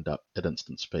agile wind up at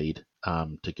instant speed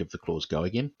to give the claws go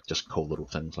again. Just cool little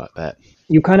things like that.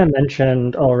 You kind of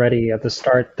mentioned already at the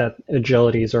start that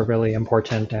agilities are really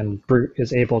important, and Brute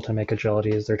is able to make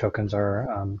agilities. Their tokens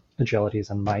are agilities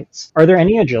and mights. Are there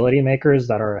any agility makers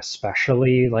that are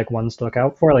especially like ones to look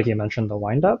out for? Like you mentioned the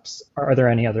windups. Are there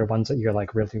any other ones that you're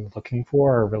like really looking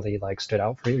for or really like stood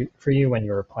out for you when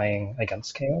you were playing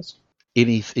against KOs?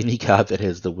 Any card that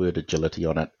has the word agility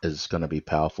on it is going to be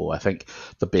powerful. I think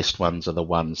the best ones are the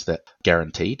ones that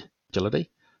guaranteed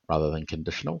agility rather than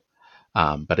conditional.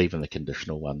 But even the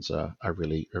conditional ones are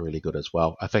really good as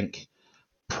well. I think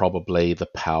probably the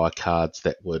power cards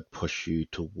that would push you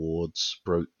towards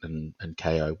Brute and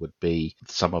KO would be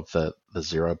some of the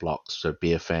 0 blocks, so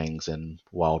Bear Fangs and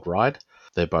Wild Ride.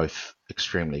 They're both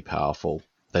extremely powerful.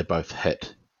 They both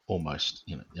hit almost,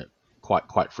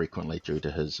 quite frequently due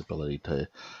to his ability to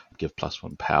give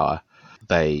 +1 power.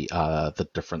 They are the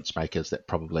difference makers that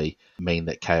probably mean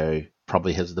that KO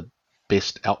probably has the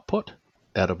best output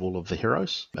out of all of the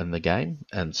heroes in the game,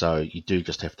 and so you do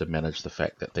just have to manage the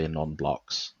fact that they're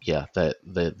non-blocks. Yeah,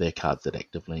 they're cards that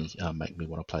actively make me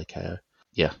want to play KO.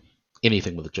 Yeah,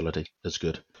 anything with agility is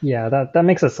good. Yeah, that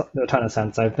makes a ton of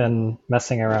sense. I've been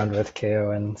messing around with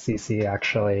KO and CC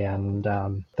actually, and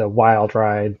the Wild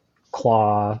Ride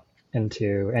Claw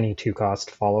into any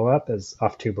 2-cost follow-up is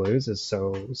off 2 blues is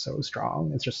so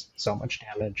strong. It's just so much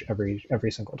damage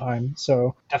every single time.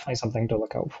 So definitely something to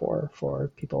look out for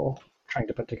people trying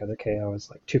to put together KO. Is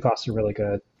like 2 costs are really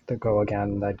good. The go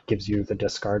again that gives you the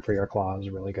discard for your claw is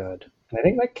really good. And I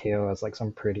think like KO has like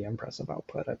some pretty impressive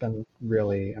output. I've been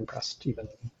really impressed even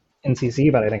in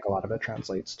CC, but I think a lot of it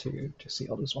translates to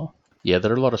sealed as well. Yeah,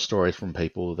 there are a lot of stories from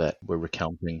people that were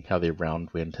recounting how their round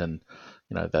went, and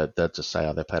they'd just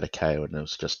say, they played a KO and it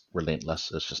was just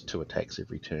relentless. It's just 2 attacks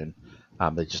every turn.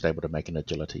 They're just able to make an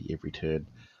agility every turn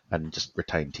and just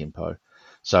retain tempo.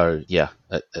 So yeah,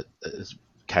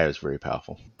 KO's very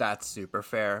powerful. That's super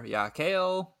fair. Yeah,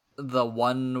 KO, the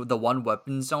one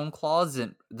weapon zone clause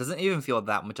doesn't even feel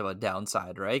that much of a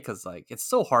downside, right? Because like it's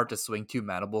so hard to swing 2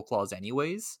 manable claws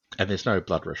anyways. And there's no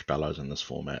Bloodrush Bellows in this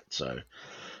format, so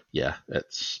yeah,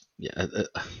 it's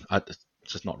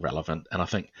just not relevant. And I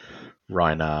think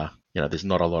Rhinar, there's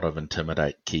not a lot of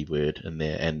intimidate keyword in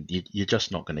there, and you're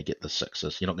just not going to get the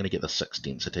sixes. You're not going to get the 6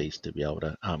 densities to be able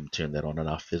to turn that on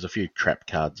enough. There's a few trap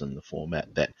cards in the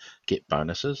format that get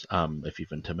bonuses if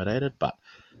you've intimidated, but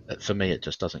for me, it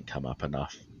just doesn't come up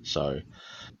enough. So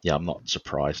yeah, I'm not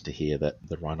surprised to hear that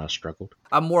the Rhinar struggled.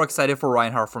 I'm more excited for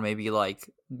Reinhardt for maybe like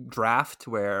draft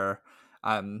where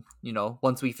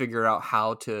once we figure out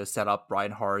how to set up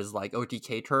Reinhardt's like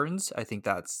OTK turns, I think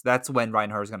that's when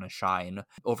Reinhardt is gonna shine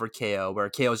over KO, where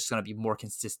KO is just gonna be more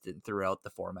consistent throughout the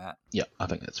format. Yeah, I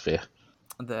think that's fair.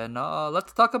 Then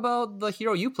let's talk about the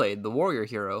hero you played, the warrior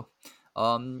hero.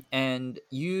 And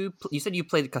you said you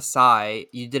played Kasai.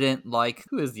 You didn't like,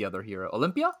 who is the other hero?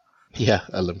 Olympia? Yeah,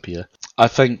 Olympia. I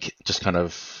think just kind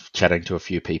of chatting to a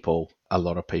few people, a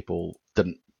lot of people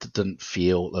didn't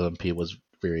feel Olympia was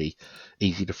very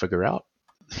easy to figure out.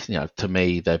 To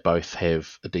me, they both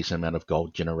have a decent amount of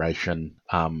gold generation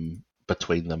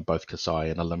between them, both Kasai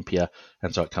and Olympia,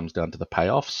 and so it comes down to the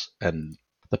payoffs, and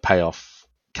the payoff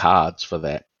cards for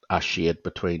that are shared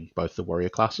between both the warrior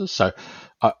classes. So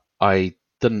I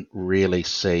didn't really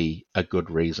see a good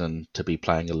reason to be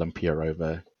playing Olympia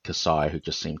over Kasai, who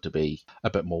just seemed to be a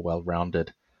bit more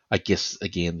well-rounded. I guess,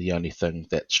 again, the only thing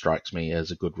that strikes me as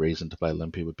a good reason to play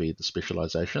Olympia would be the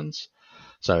specializations.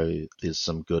 So there's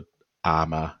some good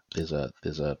armor. There's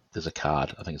a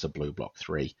card, I think it's a blue block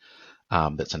 3,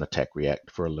 that's an attack react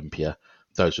for Olympia.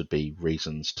 Those would be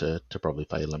reasons to probably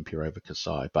play Olympia over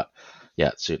Kasai. But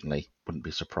yeah, certainly wouldn't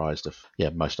be surprised if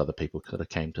most other people could have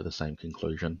came to the same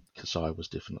conclusion. Kasai was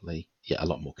definitely a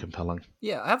lot more compelling.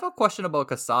 Yeah, I have a question about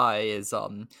Kasai is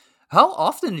how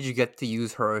often did you get to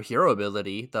use her hero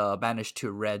ability, the banish 2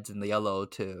 reds and the yellow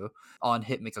to on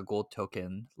hit make a gold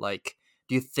token? Like,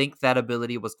 do you think that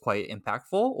ability was quite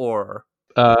impactful, or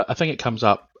I think it comes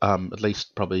up at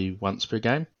least probably once per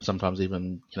game, sometimes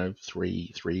even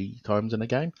three times in a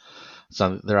game.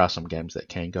 So there are some games that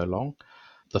can go long.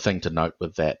 The thing to note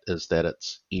with that is that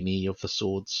it's any of the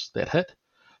swords that hit.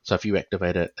 So if you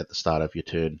activate it at the start of your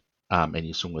turn and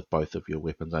you swing with both of your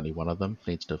weapons, only one of them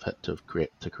needs to have hit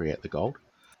to create the gold.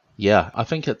 Yeah, I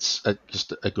think it's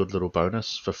just a good little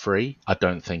bonus for free. I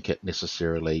don't think it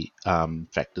necessarily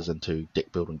factors into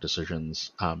deck building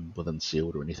decisions within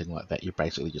sealed or anything like that. You're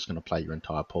basically just going to play your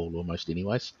entire pool almost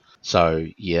anyways. So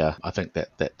yeah, I think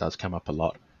that does come up a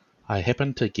lot. I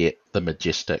happened to get the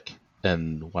Majestic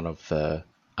in one of the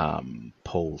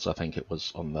pools. I think it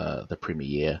was on the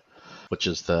Premiere, which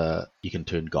is you can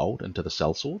turn gold into the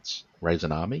cell swords, raise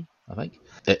an army. I think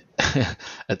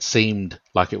it seemed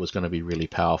like it was going to be really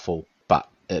powerful, but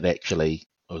it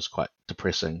was quite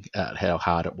depressing at how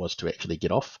hard it was to actually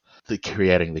get off.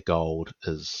 Creating the gold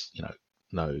is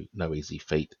no easy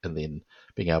feat, and then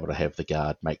being able to have the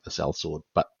guard make the cell sword,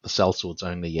 but the cell swords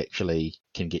only actually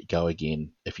can get go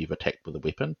again if you've attacked with a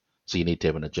weapon. So you need to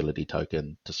have an agility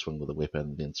token to swing with a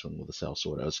weapon, then swing with a cell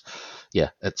sword.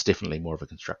 It's definitely more of a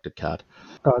constructed card.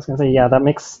 Oh, I was gonna say, yeah, that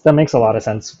makes a lot of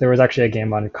sense. There was actually a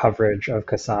game on coverage of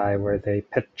Kasai where they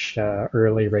pitched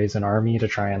early raise an army to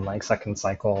try and like second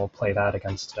cycle play that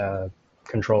against a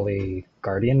control-y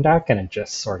Guardian deck, and it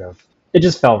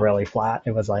just fell really flat.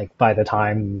 It was like by the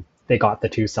time they got the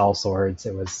 2 cell swords,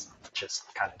 it was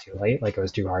just kind of too late. Like it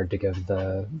was too hard to give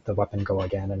the weapon go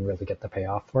again and really get the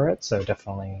payoff for it. So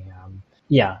definitely,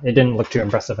 it didn't look too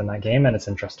impressive in that game, and it's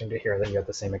interesting to hear that you had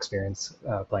the same experience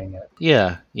playing it.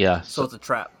 Yeah. so it's a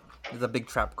trap? It's a big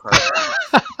trap card.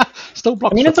 Still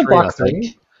blocks. I mean, it's a block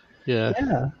 3.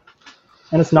 Yeah.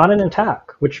 And it's not an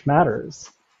attack, which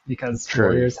matters because True.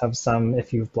 warriors have some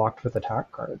if you've blocked with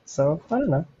attack cards. So I don't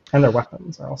know, and their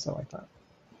weapons are also like that.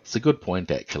 It's a good point,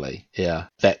 actually. Yeah,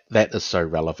 that is so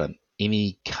relevant.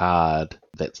 Any card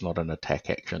that's not an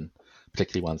attack action,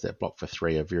 particularly ones that block for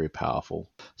 3, are very powerful.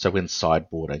 So when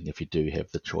sideboarding, if you do have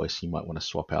the choice, you might want to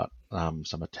swap out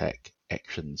some attack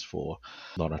actions for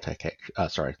non-attack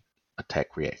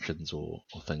attack reactions or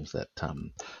things that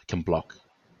can block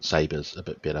sabers a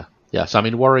bit better. Yeah, so I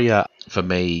mean, warrior for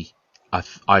me,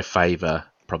 I favour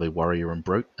probably warrior and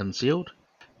brute in sealed.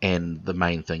 And the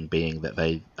main thing being that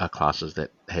they are classes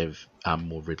that have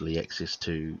more readily access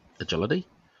to agility.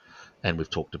 And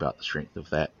we've talked about the strength of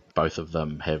that. Both of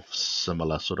them have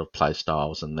similar sort of play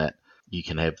styles in that you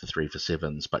can have the 3 for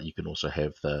 7s, but you can also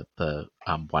have the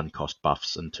 1 cost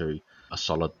buffs into a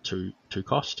solid 2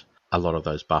 cost. A lot of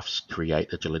those buffs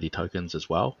create agility tokens as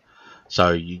well.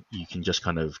 So you can just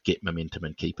kind of get momentum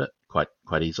and keep it quite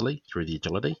easily through the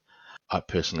agility. I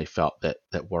personally felt that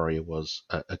Warrior was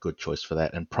a good choice for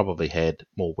that and probably had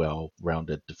more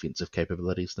well-rounded defensive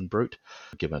capabilities than Brute,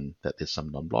 given that there's some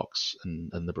non-blocks in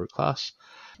the Brute class.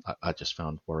 I just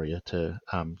found Warrior to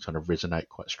kind of resonate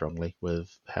quite strongly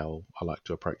with how I like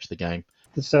to approach the game.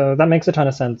 So that makes a ton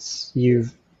of sense.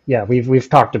 We've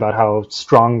talked about how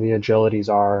strong the agilities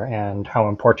are and how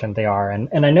important they are,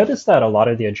 and I noticed that a lot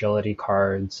of the agility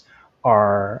cards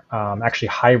are actually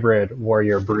hybrid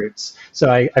warrior brutes. So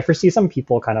I foresee some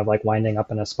people kind of like winding up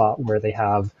in a spot where they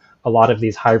have a lot of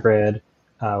these hybrid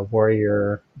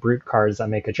warrior brute cards that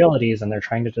make agilities, and they're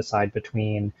trying to decide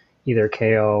between either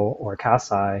KO or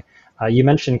Kasai. You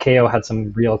mentioned KO had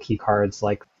some real key cards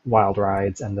like Wild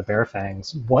Rides and the Bear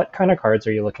Fangs. What kind of cards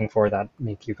are you looking for that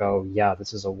make you go, yeah,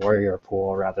 this is a warrior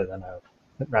pool rather than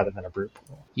a brute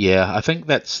pool? Yeah, I think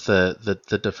that's the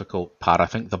difficult part. I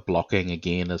think the blocking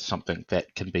again is something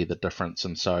that can be the difference.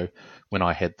 And so when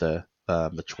I had the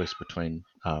choice between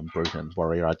Brute and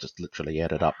Warrior, I just literally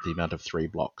added up the amount of 3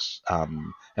 blocks,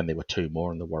 and there were 2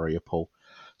 more in the Warrior pool.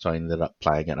 So I ended up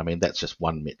playing it. I mean, that's just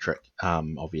one metric.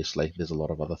 Obviously, there's a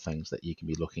lot of other things that you can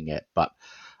be looking at, but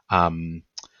um,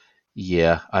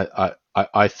 yeah,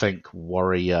 I think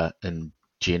Warrior in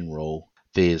general,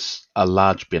 there's a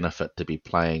large benefit to be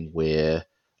playing where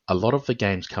a lot of the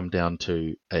games come down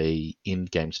to a end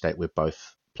game state where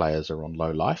both players are on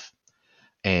low life,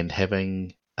 and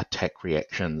having attack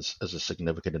reactions is a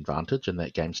significant advantage in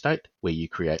that game state where you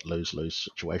create lose-lose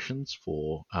situations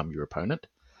for your opponent.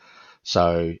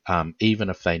 So even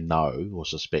if they know or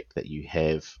suspect that you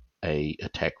have a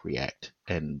attack react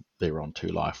and they're on 2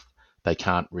 life, they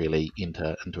can't really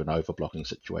enter into an overblocking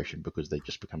situation because they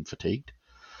just become fatigued.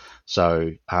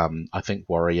 So I think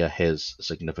Warrior has a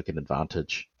significant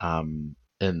advantage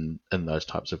in those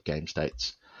types of game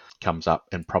states. Comes up,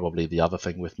 and probably the other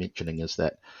thing worth mentioning is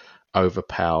that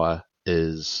Overpower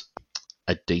is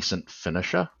a decent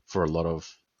finisher for a lot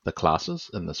of the classes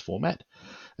in this format.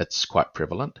 It's quite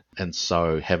prevalent, and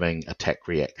so having attack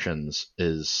reactions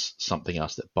is something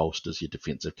else that bolsters your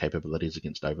defensive capabilities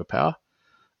against Overpower,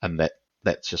 and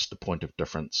that's just a point of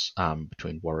difference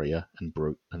between Warrior and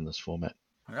Brute in this format.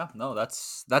 Yeah, no,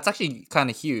 that's actually kind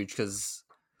of huge because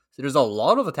there's a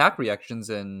lot of attack reactions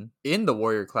in the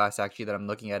warrior class actually that I'm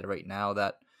looking at it right now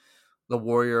that the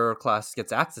warrior class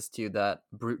gets access to that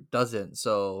brute doesn't.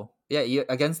 So yeah,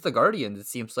 against the guardians, it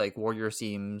seems like warrior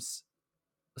seems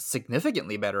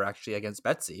significantly better actually against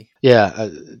Betsy. Yeah,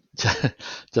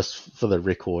 just for the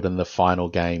record, in the final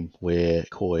game where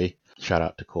Koi, shout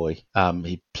out to Koi,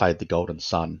 he played the Golden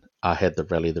Sun, I had the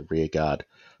Rally the Rear Guard,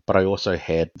 but I also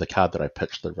had the card that I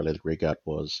pitched, the Rally the Rear Guard,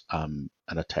 was an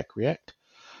attack react.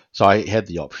 So I had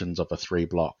the options of a 3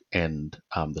 block and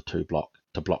the 2 block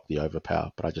to block the overpower,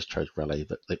 but I just chose Rally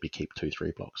that let me keep 2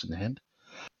 3 blocks in the hand.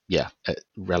 Yeah,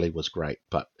 Rally was great,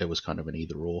 but it was kind of an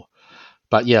either or.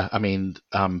 But yeah, I mean,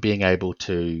 being able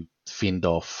to fend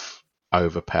off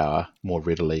overpower more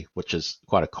readily, which is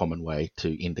quite a common way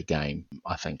to end a game,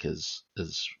 I think is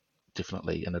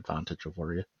definitely an advantage of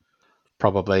Warrior.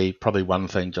 Probably one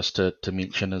thing just to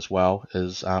mention as well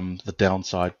is the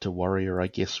downside to Warrior, I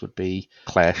guess, would be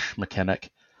clash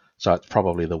mechanic. So it's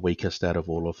probably the weakest out of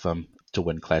all of them to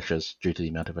win clashes due to the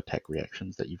amount of attack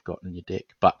reactions that you've got in your deck.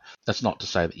 But that's not to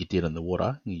say that you're dead in the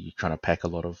water. You're trying to pack a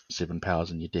lot of 7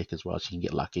 powers in your deck as well, so you can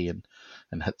get lucky and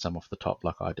hit some off the top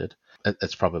like I did.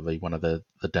 It's probably one of the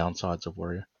downsides of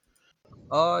Warrior.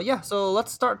 Yeah, so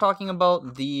let's start talking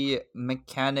about the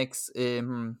mechanics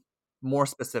more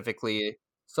specifically.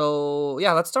 So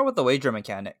yeah, let's start with the wager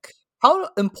mechanic. How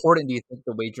important do you think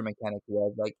the wager mechanic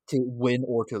was, like to win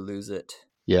or to lose it?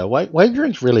 Yeah,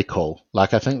 wagering's really cool.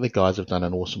 Like, I think the guys have done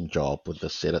an awesome job with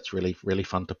this set. It's really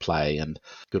fun to play, and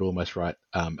could almost write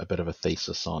a bit of a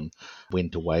thesis on when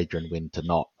to wager and when to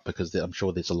not, because I'm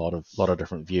sure there's a lot of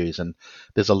different views, and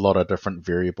there's a lot of different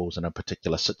variables in a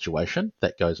particular situation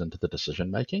that goes into the decision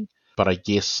making. But I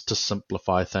guess to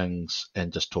simplify things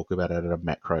and just talk about it at a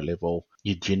macro level,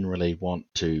 you generally want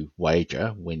to wager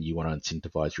when you want to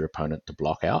incentivize your opponent to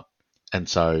block out. And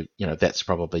so, that's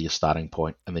probably your starting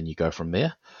point, and then you go from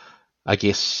there. I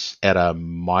guess at a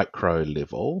micro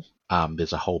level,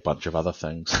 there's a whole bunch of other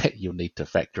things that you'll need to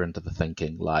factor into the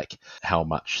thinking, like how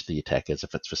much the attack is,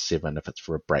 if it's for 7, if it's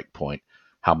for a break point,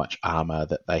 how much armor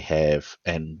that they have,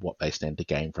 and what they stand to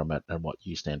gain from it, and what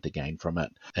you stand to gain from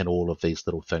it. And all of these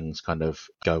little things kind of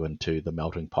go into the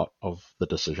melting pot of the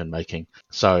decision making.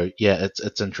 So yeah,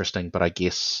 it's interesting, but I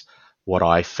guess what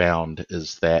I found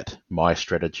is that my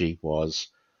strategy was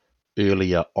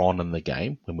earlier on in the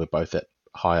game when we're both at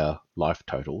higher life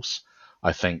totals.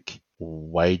 I think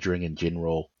wagering in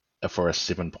general for a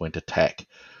 7-point attack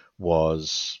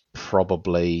was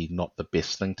probably not the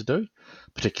best thing to do,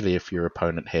 particularly if your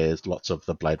opponent has lots of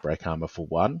the blade break armor for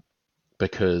one,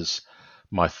 because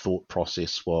my thought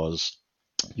process was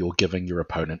you're giving your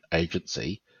opponent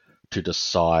agency to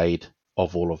decide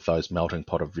of all of those melting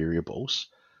pot of variables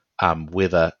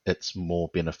whether it's more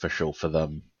beneficial for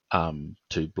them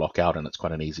to block out, and it's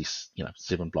quite an easy,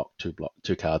 7 block,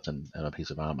 two cards and a piece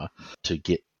of armor to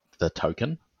get the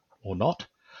token or not.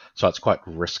 So it's quite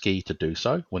risky to do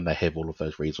so when they have all of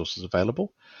those resources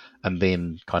available. And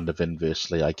then kind of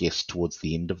inversely, I guess, towards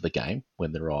the end of the game,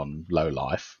 when they're on low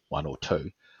life, 1 or 2,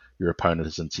 your opponent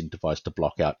is incentivized to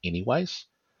block out anyways.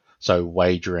 So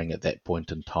wagering at that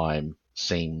point in time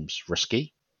seems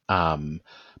risky,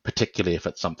 particularly if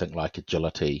it's something like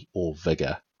agility or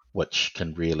vigor, which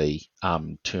can really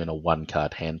turn a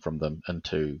 1-card hand from them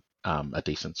into a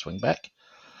decent swing back.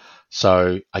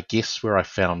 So I guess where I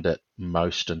found it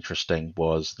most interesting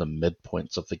was the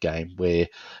midpoints of the game, where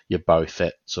you're both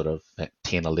at sort of that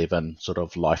 10, 11 sort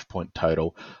of life point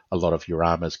total. A lot of your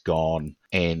armor's gone,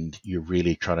 and you're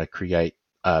really trying to create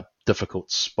a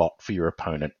difficult spot for your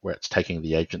opponent where it's taking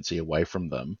the agency away from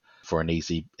them for an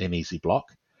easy block.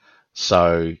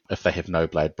 So if they have no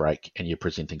blade break and you're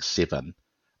presenting 7,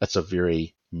 it's a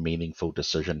very meaningful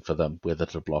decision for them whether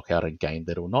to block out and gain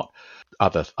that or not.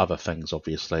 Other things,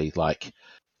 obviously, like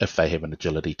if they have an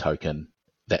agility token,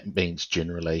 that means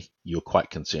generally you're quite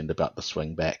concerned about the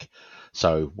swing back.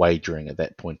 So wagering at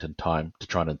that point in time to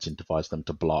try and incentivize them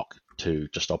to block, to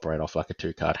just operate off like a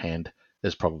 2-card hand,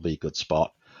 is probably a good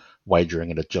spot.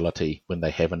 Wagering an agility when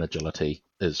they have an agility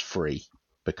is free,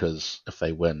 because if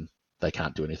they win, they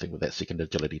can't do anything with that second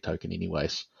agility token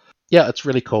anyways. Yeah, it's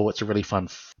really cool. It's a really fun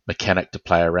mechanic to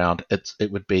play around.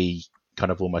 It would be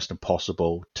kind of almost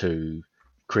impossible to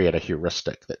create a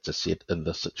heuristic that just said in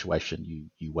this situation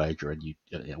you wager and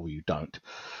you don't.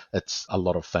 It's a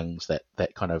lot of things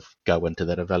that kind of go into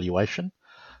that evaluation.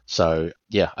 So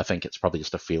yeah, I think it's probably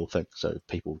just a feel thing. So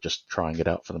people just trying it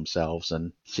out for themselves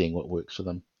and seeing what works for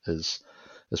them is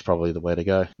probably the way to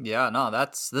go. Yeah, no,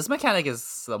 this mechanic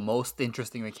is the most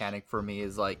interesting mechanic for me.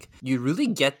 Is like you really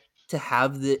get to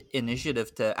have the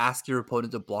initiative to ask your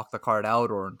opponent to block the card out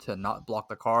or to not block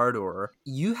the card, or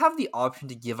you have the option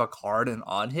to give a card an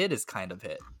on hit is kind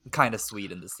of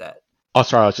sweet in the set. Oh,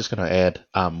 sorry, I was just going to add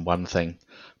one thing.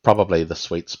 Probably the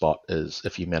sweet spot is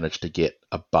if you manage to get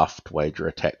a buffed wager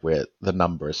attack where the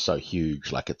number is so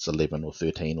huge, like it's 11 or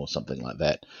 13 or something like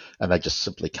that, and they just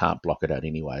simply can't block it out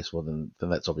anyways. Well, then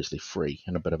that's obviously free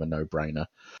and a bit of a no-brainer.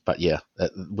 But yeah,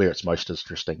 where it's most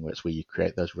interesting, it's where you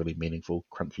create those really meaningful,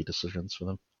 crunchy decisions for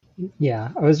them. Yeah,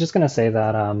 I was just going to say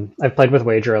that I've played with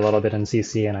Wager a little bit in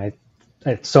CC, and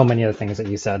so many of the things that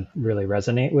you said really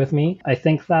resonate with me. I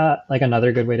think that like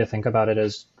another good way to think about it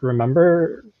is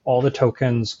remember all the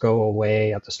tokens go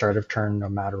away at the start of turn no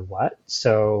matter what.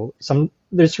 So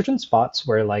there's certain spots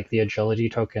where like the agility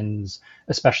tokens,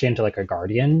 especially into like a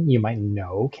guardian, you might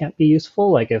know can't be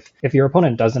useful. Like if your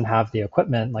opponent doesn't have the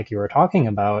equipment like you were talking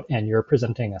about and you're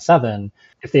presenting a 7,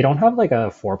 if they don't have like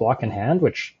a 4 block in hand,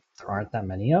 which there aren't that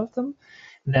many of them,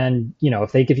 then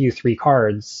if they give you 3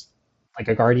 cards, like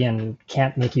a guardian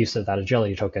can't make use of that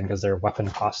agility token because their weapon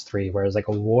costs 3, whereas like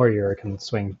a warrior can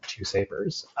swing 2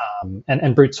 sabers.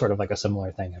 And brute's sort of like a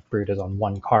similar thing. If brute is on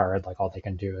 1 card, like all they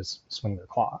can do is swing their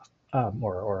claw,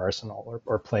 or arsenal,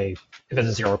 or play. If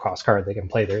it's a 0-cost card, they can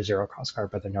play their 0-cost card,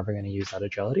 but they're never going to use that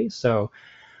agility. So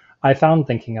I found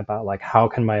thinking about like how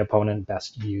can my opponent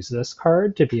best use this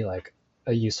card to be like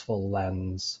a useful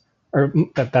lens, or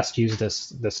best use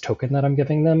this token that I'm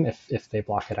giving them if they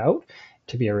block it out,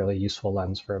 to be a really useful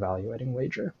lens for evaluating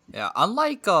wager. Yeah,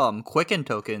 unlike quicken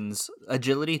tokens,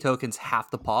 agility tokens have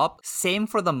to pop. Same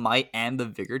for the might and the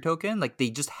vigor token. Like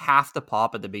they just have to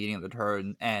pop at the beginning of the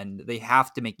turn, and they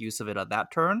have to make use of it at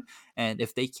that turn. And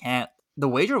if they can't, the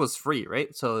wager was free,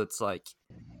 right? So it's like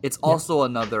it's also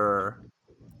another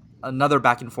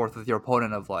back and forth with your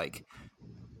opponent of like,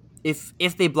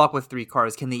 if they block with 3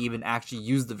 cards, can they even actually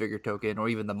use the vigor token or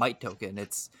even the might token?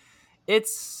 It's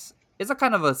a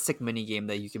kind of a sick mini game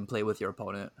that you can play with your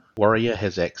opponent. Warrior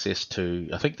has access to,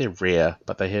 I think they're rare,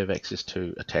 but they have access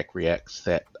to attack reacts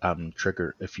that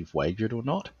trigger if you've wagered or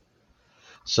not.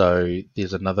 So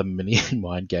there's another mini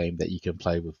mind game that you can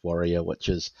play with Warrior, which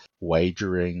is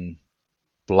wagering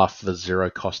bluff the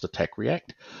 0-cost attack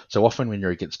react. So often when you're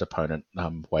against opponent,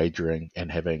 wagering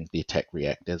and having the attack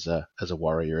react as a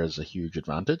warrior is a huge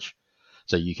advantage.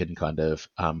 So you can kind of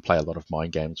play a lot of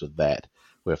mind games with that,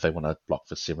 where if they want to block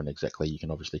for 7 exactly, you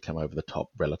can obviously come over the top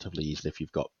relatively easily if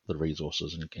you've got the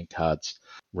resources and cards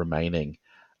remaining.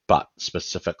 but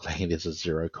specifically there's a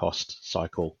zero cost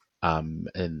cycle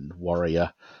in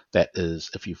Warrior that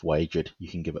is, if you've wagered, you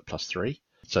can give it +3.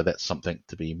 So that's something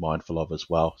to be mindful of as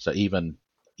well. So even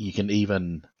you can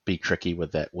even be tricky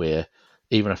with that, where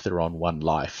even if they're on 1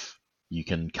 life, you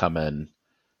can come in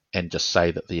and just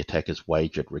say that the attack is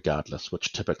wagered regardless,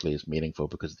 which typically is meaningful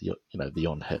because the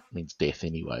on hit means death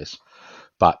anyways.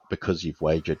 But because you've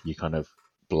wagered, you're kind of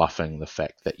bluffing the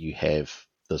fact that you have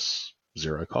this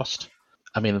zero cost.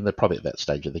 I mean, and they're probably at that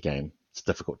stage of the game. It's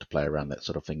difficult to play around that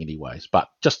sort of thing anyways, but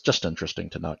just interesting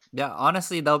to note. Yeah,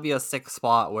 honestly, that'll be a sick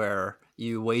spot where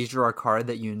you wager a card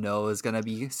that you know is going to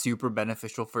be super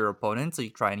beneficial for your opponent, so you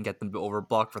try and get them to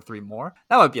overblock for 3 more.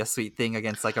 That would be a sweet thing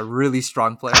against like a really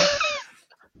strong player.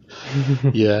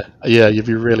 Yeah, you'd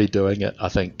be really doing it. I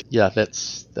think, yeah,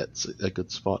 that's a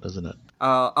good spot, isn't it?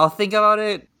 I'll think about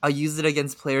it. I'll use it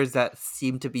against players that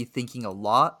seem to be thinking a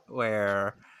lot,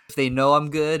 where if they know I'm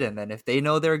good, and then if they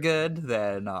know they're good,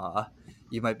 then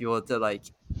you might be able to like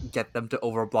get them to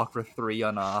overblock for 3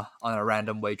 on a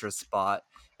random wager spot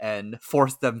and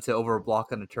force them to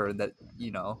overblock on a turn that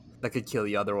that could kill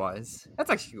you otherwise.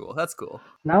 That's actually cool. That's cool.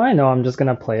 Now I know I'm just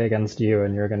gonna play against you,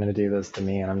 and you're gonna do this to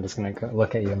me, and I'm just gonna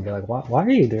look at you and be like, why are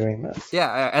you doing this?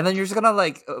 Yeah, and then you're just gonna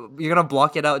like you're gonna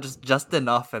block it out just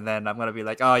enough, and then I'm gonna be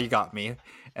like, oh, you got me,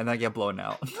 and then I get blown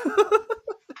out.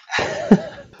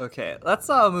 Okay, let's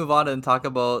move on and talk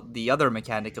about the other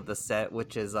mechanic of the set,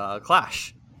 which is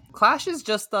Clash. Clash is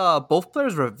just both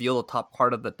players reveal the top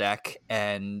card of the deck,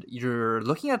 and you're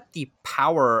looking at the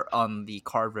power on the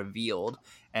card revealed,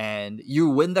 and you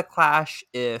win the Clash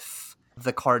if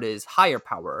the card is higher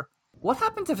power. What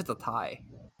happens if it's a tie?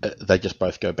 They just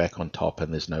both go back on top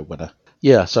and there's no winner.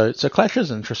 Yeah, so Clash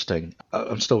is interesting.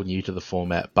 I'm still new to the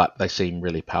format, but they seem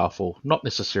really powerful. Not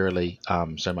necessarily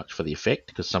so much for the effect,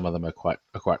 because some of them are quite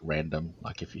random.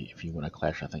 Like if you win a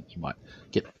Clash, I think you might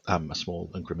get a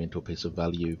small incremental piece of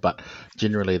value. But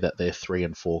generally, that they're 3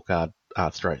 and 4 card,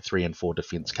 3 and 4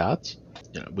 defense cards.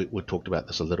 We talked about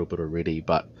this a little bit already,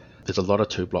 but there's a lot of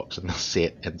 2 blocks in the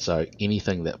set, and so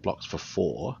anything that blocks for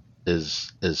 4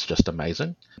 is just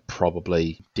amazing.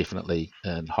 Probably, definitely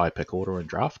in high pick order and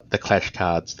draft. The Clash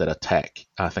cards that attack,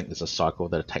 I think there's a cycle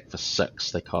that attack for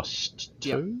 6. They cost 2.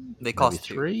 Yep, they cost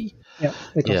 3. Yep,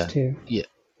 they cost 2.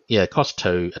 Yeah, cost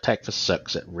 2, attack for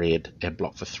 6 at red, and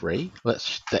block for 3.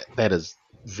 That is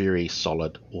very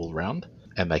solid all round,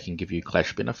 and they can give you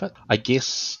Clash benefit. I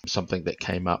guess something that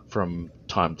came up from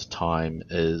time to time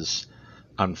is,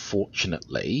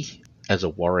 unfortunately, as a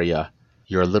warrior,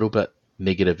 you're a little bit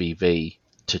negative EV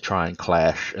to try and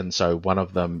clash, and so one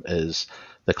of them is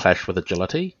the clash with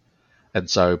agility, and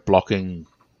so blocking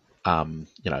in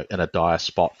a dire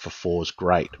spot for 4 is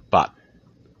great, but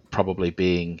probably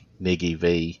being neg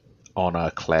EV on a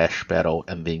clash battle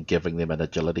and then giving them an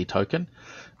agility token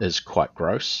is quite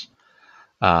gross.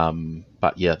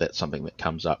 But yeah, that's something that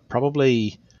comes up.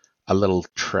 Probably a little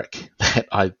trick that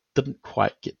I didn't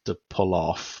quite get to pull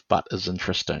off, but is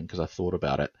interesting because I thought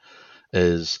about it,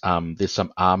 is there's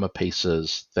some armor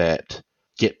pieces that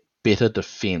get better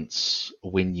defense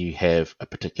when you have a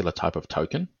particular type of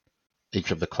token.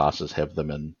 Each of the classes have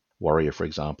them. In Warrior, for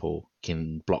example,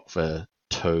 can block for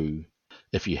 2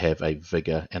 if you have a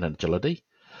vigor and agility.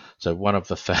 So one of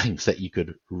the things that you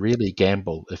could really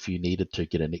gamble if you needed to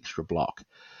get an extra block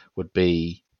would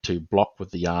be to block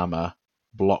with the armor,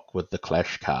 block with the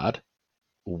clash card,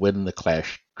 win the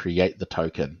clash, create the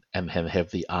token, and have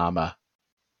the armor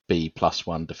be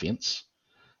 +1 defense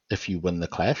if you win the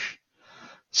clash.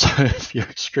 So if you're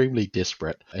extremely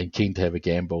desperate and keen to have a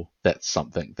gamble, that's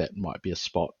something that might be a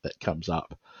spot that comes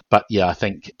up. But yeah, I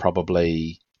think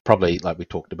probably like we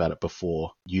talked about it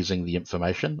before, using the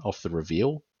information off the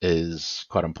reveal is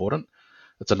quite important.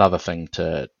 It's another thing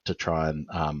to try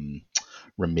and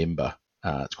remember.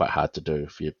 It's quite hard to do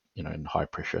if you're in a high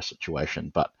pressure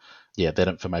situation. But yeah, that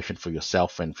information for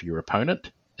yourself and for your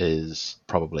opponent is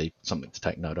probably something to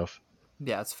take note of.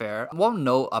 Yeah, it's fair. One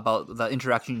note about the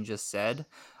interaction you just said,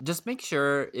 just make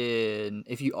sure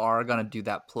if you are going to do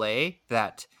that play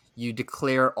that you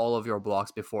declare all of your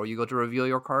blocks before you go to reveal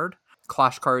your card.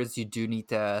 Clash cards, you do need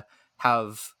to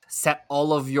have set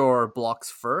all of your blocks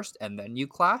first and then you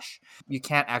clash. You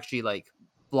can't actually like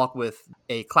block with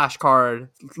a clash card,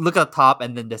 look at the top,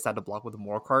 and then decide to block with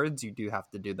more cards. You do have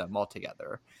to do them all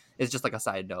together. It's just like a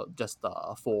side note, just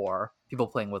for people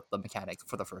playing with the mechanic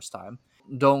for the first time.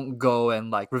 Don't go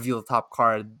and like reveal the top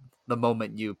card the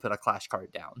moment you put a clash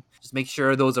card down. Just make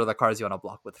sure those are the cards you want to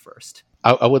block with first.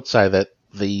 I would say that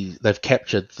they've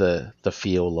captured the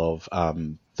feel of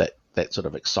that sort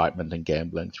of excitement and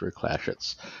gambling through Clash.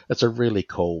 It's a really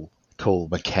cool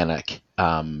mechanic.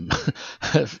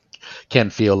 can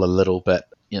feel a little bit,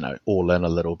 all in a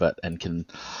little bit, and can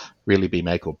really be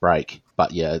make or break.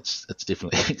 But yeah, it's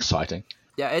definitely exciting.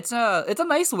 Yeah, it's a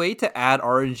nice way to add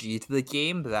RNG to the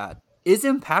game that is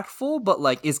impactful, but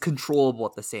like is controllable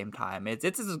at the same time.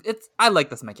 It's I like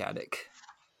this mechanic.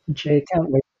 Jay can't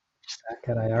wait to pitch stack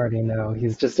it. I already know.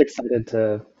 He's just excited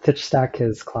to pitch stack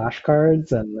his clash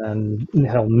cards, and then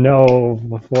he'll know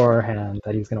beforehand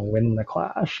that he's going to win the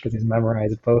clash because he's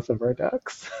memorized both of our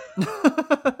decks.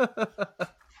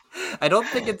 I don't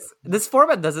think this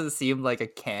format doesn't seem like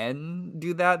it can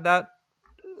do that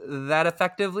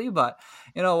effectively, but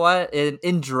you know what?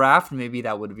 In draft, maybe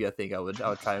that would be a thing I would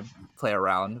try and play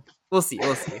around. We'll see.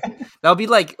 We'll see. That'll be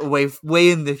like way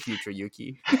in the future,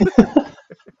 Yuki.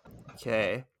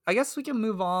 Okay. I guess we can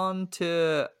move on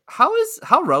to how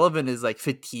relevant is like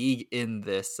fatigue in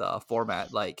this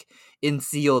format, like in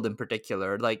sealed in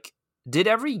particular. Like, did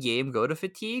every game go to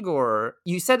fatigue, or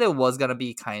you said it was gonna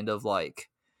be kind of like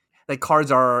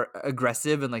cards are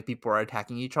aggressive and like people are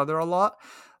attacking each other a lot,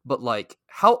 but like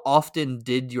how often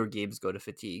did your games go to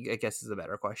fatigue, I guess, is a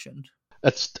better question.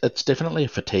 It's definitely a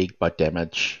fatigue by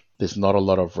damage. There's not a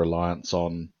lot of reliance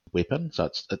on weapon, so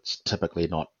it's typically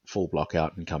not full block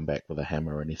out and come back with a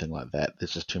hammer or anything like that.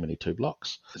 There's just too many 2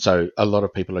 blocks. So a lot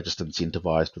of people are just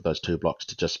incentivized with those 2 blocks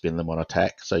to just spend them on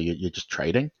attack. So you're just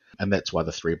trading, and that's why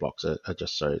the 3 blocks are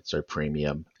just so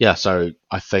premium. Yeah, so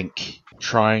I think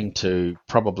trying to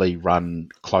probably run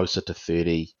closer to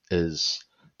 30 is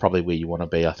probably where you want to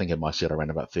be. I think in my set around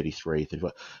about 33,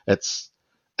 34. It's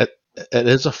it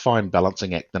is a fine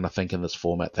balancing act, and I think in this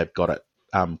format they've got it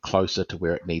closer to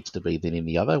where it needs to be than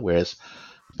any other. Whereas,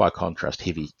 by contrast,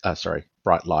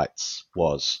 Bright Lights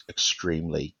was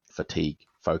extremely fatigue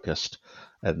focused,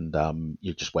 and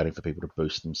you're just waiting for people to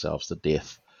boost themselves to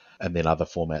death. And then other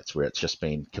formats where it's just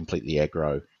been completely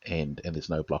aggro and there's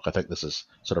no block. I think this is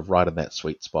sort of right in that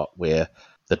sweet spot where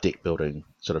the deck building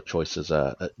sort of choices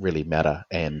really matter,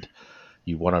 and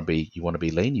you want to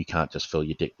be lean. You can't just fill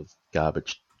your deck with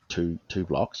garbage two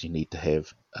blocks. You need to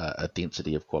have a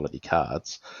density of quality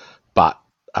cards, but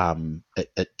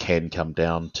it can come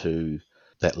down to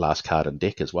that last card in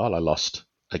deck as well. I lost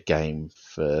a game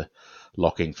for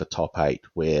locking for top 8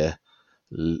 where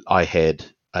I had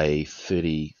a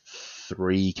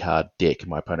 33 card deck.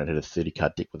 My opponent had a 30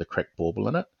 card deck with a cracked bauble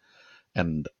in it,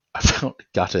 and I felt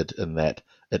gutted in that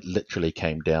it literally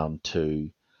came down to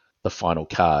the final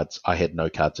cards. I had no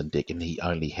cards in deck, and he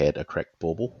only had a cracked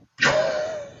bauble.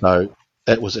 So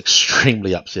it was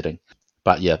extremely upsetting.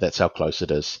 But yeah, that's how close it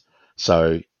is.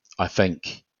 So I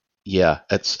think, yeah,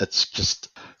 it's just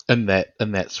in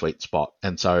that sweet spot.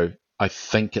 And so I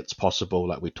think it's possible,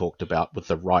 like we talked about, with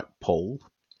the right pull,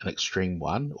 an extreme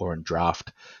one, or in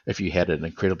draft, if you had an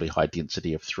incredibly high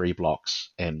density of 3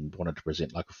 blocks and wanted to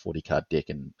present like a 40 card deck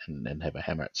and have a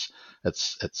hammer,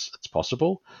 it's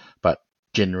possible. But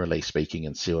generally speaking,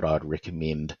 in sealed, I would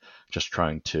recommend just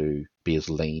trying to be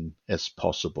as lean as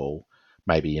possible,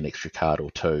 maybe an extra card or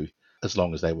two, as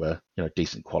long as they were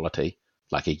decent quality.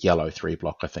 Like a yellow 3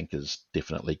 block, I think is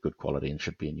definitely good quality and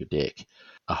should be in your deck.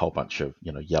 A whole bunch of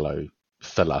yellow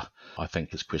filler, I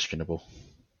think, is questionable.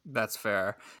 That's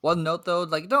fair. One note though,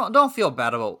 like don't feel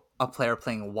bad about a player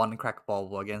playing one crack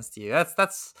bauble against you.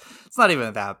 That's it's not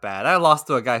even that bad. I lost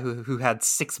to a guy who had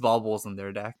 6 baubles in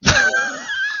their deck.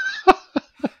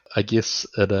 I guess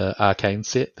in an arcane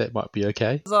set that might be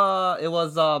okay. It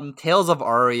was Tales of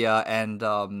Aria and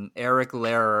Eric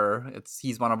Lehrer.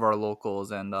 He's one of our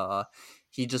locals, and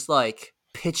he just like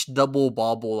pitched double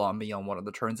bauble on me on one of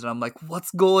the turns, and I'm like,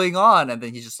 what's going on? And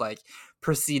then he just like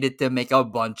proceeded to make a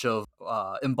bunch of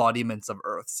embodiments of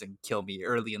Earths and kill me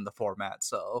early in the format.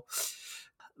 So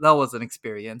that was an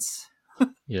experience.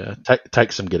 Yeah,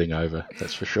 take some getting over,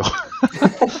 that's for sure.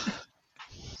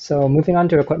 So moving on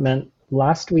to equipment,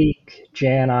 last week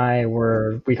Jay and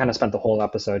we kind of spent the whole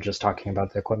episode just talking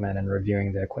about the equipment and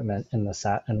reviewing the equipment in the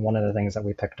set. And one of the things that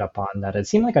we picked up on that it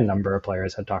seemed like a number of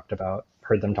players had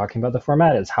heard them talking about the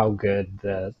format is how good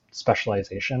the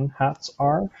specialization hats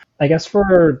are. I guess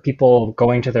for people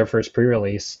going to their first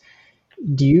pre-release,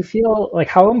 do you feel like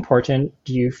how important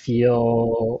do you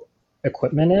feel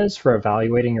equipment is for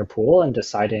evaluating your pool and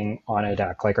deciding on a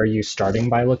deck? Like, are you starting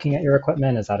by looking at your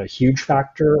equipment? Is that a huge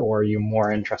factor, or are you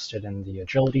more interested in the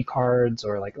agility cards,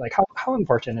 or like how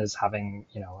important is having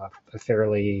a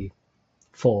fairly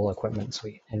full equipment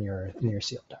suite in your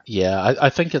sealed deck? Yeah,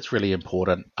 I think it's really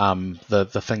important.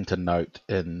 The thing to note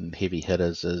in heavy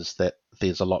hitters is that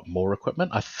there's a lot more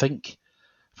equipment. I think,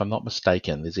 if I'm not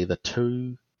mistaken, there's either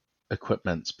 2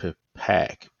 equipments per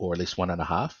pack or at least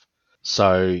 1.5.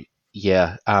 So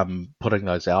putting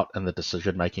those out and the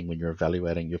decision making when you're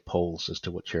evaluating your pools as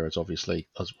to which hero is obviously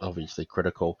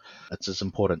critical. It's as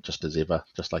important just as ever,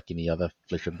 just like any other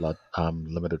Flesh and Blood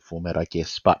limited format, I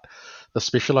guess. But the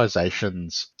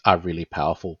specializations are really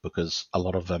powerful because a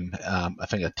lot of them, I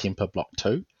think, a temper block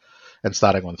 2, and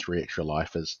starting on 3 extra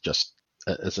life is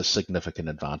a significant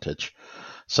advantage.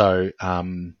 So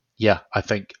I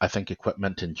think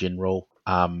equipment in general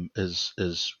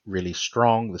is really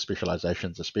strong. The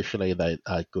specializations, especially, they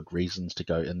are good reasons to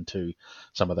go into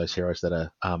some of those heroes that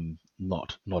are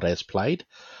not as played,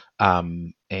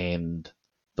 and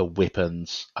the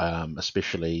weapons,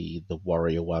 especially the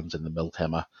warrior ones and the mild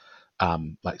hammer,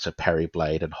 like so parry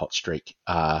blade and hot streak,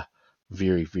 are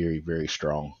very very very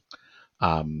strong,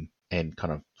 and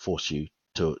kind of force you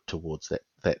towards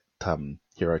that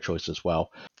hero choice as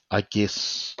well. I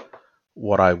guess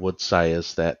what I would say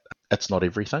is that it's not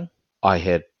everything. I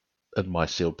had in my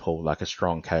sealed pool like a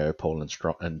strong KO pool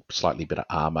and slightly better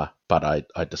armor, but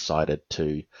I decided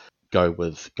to go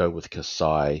with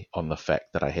Kasai on the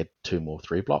fact that I had 2 more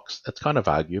 3 blocks. It's kind of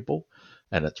arguable,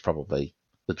 and it's probably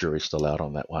the jury's still out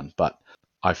on that one. But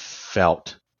I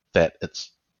felt that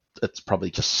it's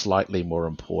probably just slightly more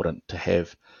important to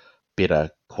have better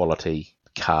quality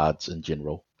cards in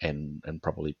general, and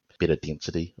probably better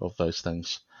density of those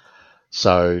things.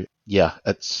 So yeah,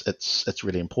 it's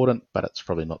really important, but it's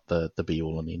probably not the be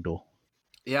all and end all.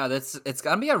 Yeah, it's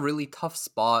gonna be a really tough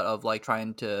spot of like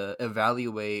trying to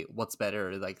evaluate what's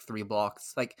better, like 3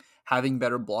 blocks, like having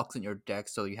better blocks in your deck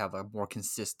so you have a more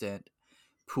consistent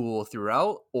pool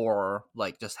throughout, or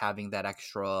like just having that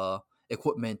extra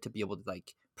equipment to be able to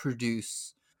like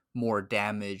produce more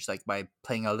damage, like by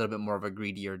playing a little bit more of a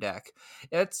greedier deck.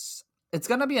 It's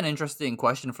gonna be an interesting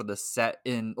question for the set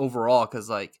in overall, because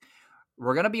like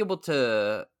we're gonna be able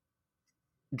to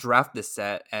draft this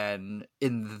set, and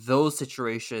in those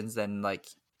situations then like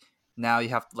now you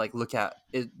have to like look at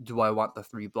it, do I want the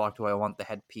 3 block, do I want the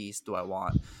headpiece, do I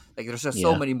want, like there's just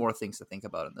so Yeah, many more things to think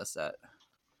about in this set.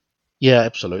 yeah,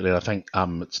 absolutely. I think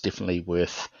it's definitely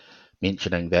worth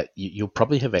mentioning that you'll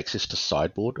probably have access to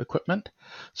sideboard equipment.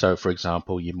 So, for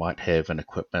example, you might have an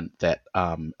equipment that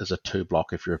is a 2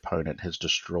 block if your opponent has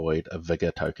destroyed a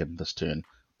vigor token this turn,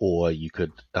 or you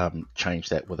could change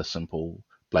that with a simple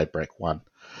blade break 1.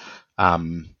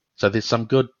 So there's some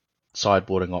good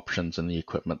sideboarding options in the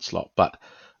equipment slot, but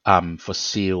for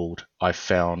sealed, I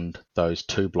found those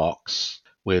 2 blocks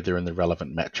where they're in the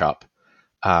relevant matchup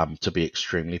to be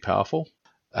extremely powerful.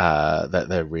 That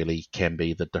they really can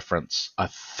be the difference. I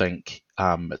think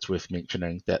it's worth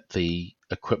mentioning that the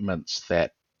equipments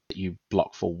that you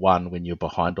block for 1 when you're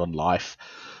behind on life,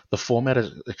 the format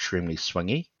is extremely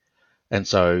swingy, and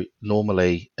so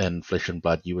normally in Flesh and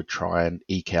Blood you would try and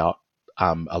eke out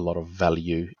a lot of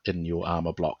value in your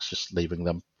armor blocks, just leaving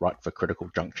them right for critical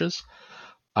junctures.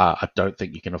 I don't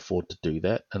think you can afford to do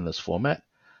that in this format.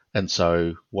 And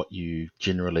so, what you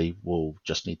generally will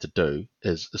just need to do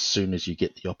is, as soon as you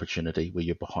get the opportunity where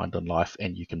you're behind on life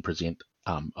and you can present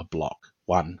a block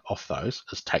 1 off those,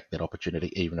 is take that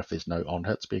opportunity, even if there's no on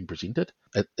hits being presented.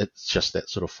 It's just that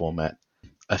sort of format.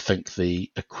 I think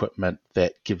the equipment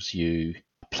that gives you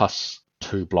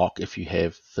 +2 block if you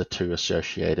have the 2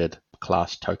 associated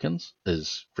class tokens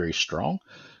is very strong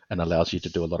and allows you to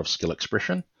do a lot of skill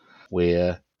expression,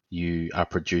 where you are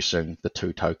producing the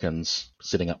 2 tokens,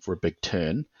 setting up for a big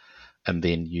turn, and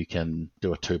then you can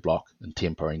do a 2 block and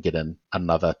tempo and get in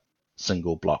another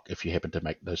single block if you happen to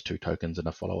make those 2 tokens in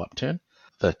a follow-up turn.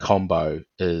 The combo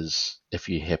is if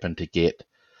you happen to get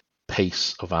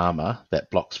piece of armor that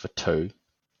blocks for 2,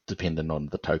 depending on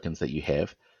the tokens that you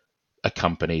have,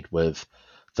 accompanied with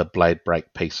the blade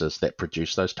break pieces that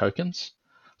produce those tokens,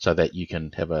 so that you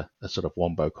can have a sort of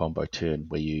wombo combo turn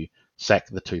where you sack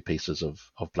the 2 pieces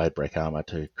of blade break armor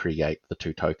to create the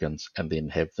 2 tokens, and then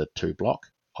have the 2 block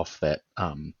off that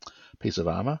piece of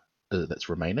armor that's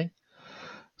remaining.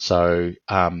 So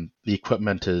the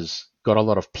equipment has got a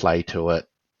lot of play to it.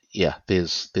 Yeah,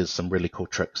 there's some really cool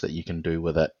tricks that you can do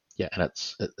with it. Yeah, and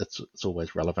it's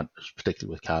always relevant,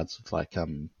 particularly with cards like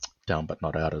down but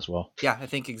not out as well. Yeah, I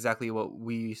think exactly what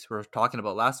we were talking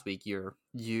about last week.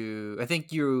 I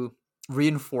think you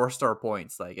reinforced our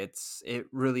points. Like it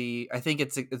really, I think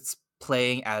it's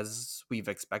playing as we've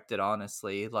expected.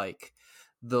 Honestly, like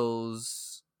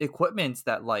those equipments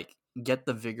that like get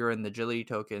the vigor and the agility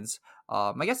tokens.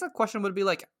 I guess the question would be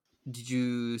like, did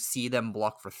you see them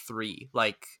block for 3?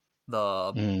 Like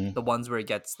the Mm, the ones where it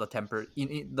gets the temper,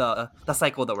 the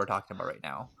cycle that we're talking about right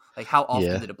now. Like how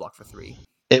often yeah, did it block for 3?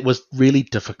 it was really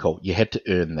difficult. You had to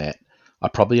earn that. I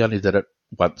probably only did it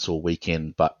once all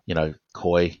weekend, but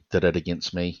Koi did it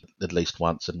against me at least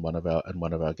once in one of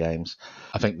our games.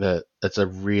 I think that it's a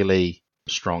really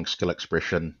strong skill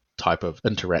expression type of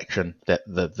interaction that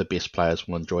the best players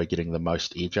will enjoy getting the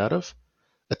most edge out of.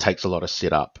 It takes a lot of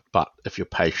setup, but if you're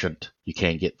patient, you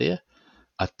can get there.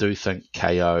 I do think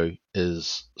KO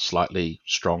is slightly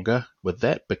stronger with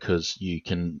that because you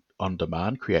can, on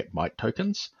demand, create might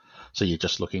tokens. So you're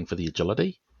just looking for the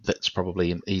agility. That's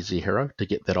probably an easy hero to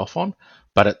get that off on.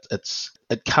 But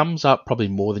it comes up probably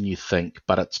more than you think,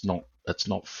 but it's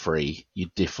not free. You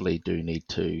definitely do need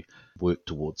to work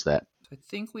towards that. I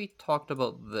think we talked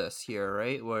about this here,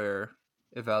 right? Where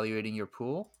evaluating your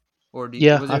pool, or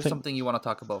Yeah, was I there think something you want to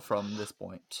talk about from this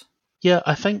point? Yeah,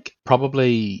 I think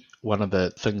probably one of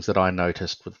the things that I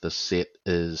noticed with this set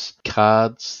is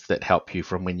cards that help you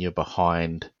from when you're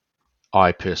behind.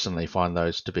 I personally find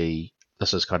those to be,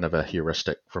 this is kind of a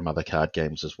heuristic from other card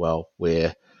games as well,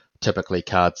 where typically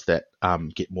cards that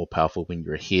get more powerful when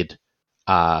you're ahead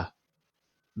are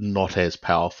not as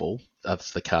powerful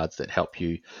as the cards that help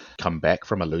you come back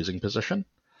from a losing position.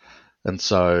 And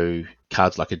so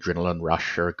cards like Adrenaline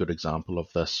Rush are a good example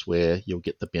of this, where you'll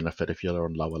get the benefit if you're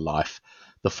on lower life.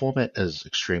 The format is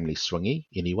extremely swingy,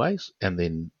 anyways, and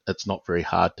then it's not very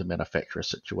hard to manufacture a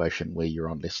situation where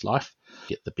you're on less life,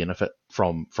 get the benefit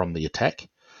from the attack.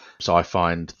 So I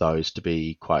find those to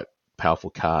be quite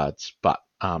powerful cards. But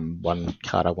one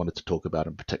card I wanted to talk about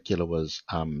in particular was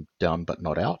Down But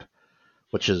Not Out,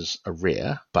 which is a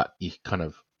rare, but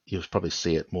you'll probably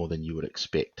see it more than you would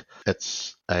expect.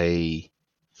 It's a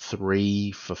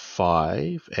 3 for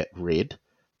 5 at red,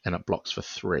 and it blocks for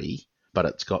 3, but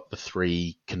it's got the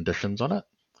 3 conditions on it,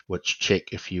 which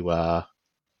check if you are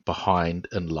behind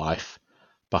in life,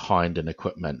 behind in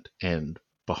equipment, and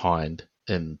behind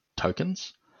in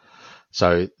tokens.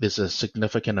 So there's a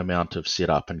significant amount of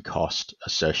setup and cost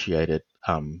associated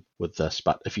with this,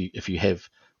 but if you have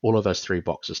all of those 3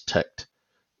 boxes ticked,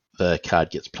 the card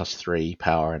gets +3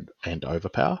 power and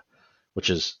overpower, which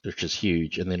is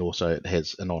huge. And then also it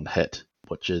has an on hit,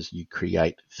 which is you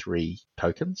create 3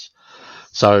 tokens.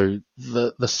 So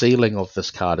the ceiling of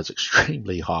this card is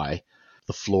extremely high.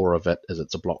 The floor of it is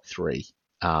it's a block 3,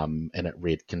 and at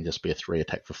red can just be a 3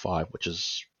 attack for 5, which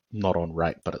is not on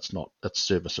rate, but it's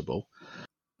serviceable.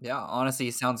 Yeah, honestly,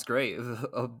 it sounds great.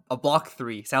 A block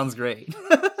 3 sounds great.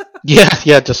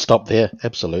 Yeah, just stop there.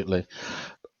 Absolutely.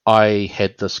 I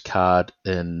had this card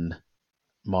in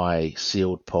my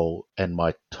sealed pool and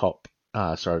my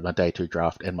my day 2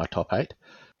 draft and my top 8.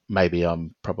 Maybe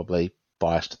I'm probably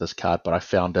biased to this card, but I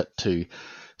found it to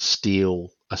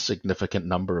steal a significant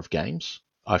number of games.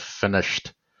 I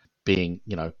finished being,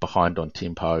 behind on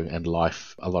tempo and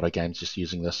life a lot of games just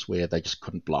using this where they just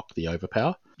couldn't block the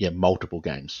overpower. Yeah, multiple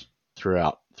games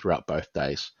throughout both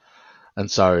days. And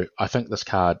so I think this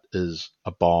card is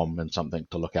a bomb and something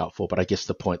to look out for. But I guess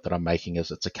the point that I'm making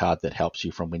is it's a card that helps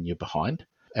you from when you're behind.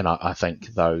 And I think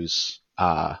those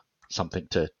are something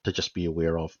to just be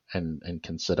aware of and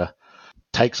consider.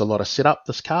 Takes a lot of setup,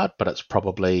 this card, but it's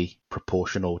probably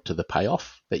proportional to the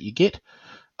payoff that you get.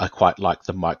 I quite like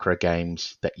the micro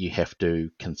games that you have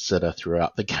to consider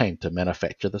throughout the game to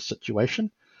manufacture the situation,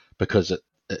 because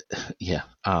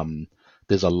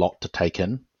there's a lot to take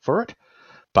in for it.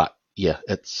 But yeah,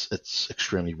 it's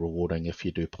extremely rewarding if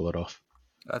you do pull it off.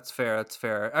 That's fair. That's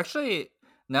fair. Actually,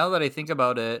 now that I think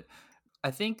about it,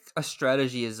 I think a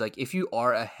strategy is like if you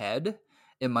are ahead,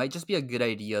 it might just be a good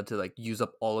idea to like use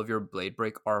up all of your blade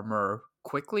break armor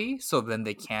quickly, so then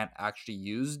they can't actually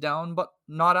use down but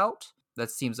not out.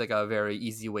 That seems like a very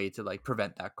easy way to like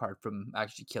prevent that card from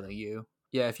actually killing you.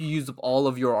 Yeah, if you use up all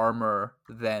of your armor,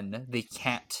 then they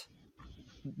can't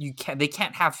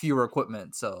have fewer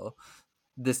equipment, so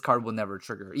this card will never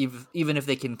trigger, even if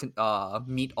they can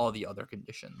meet all the other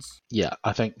conditions. Yeah,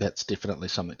 I think that's definitely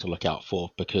something to look out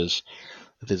for, because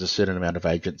there's a certain amount of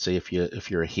agency if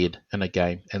you're ahead in a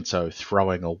game, and so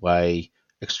throwing away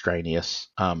extraneous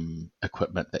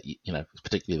equipment that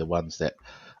particularly the ones that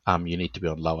you need to be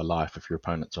on lower life. If your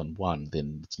opponent's on 1,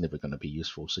 then it's never going to be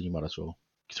useful. So you might as well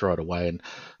throw it away and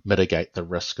mitigate the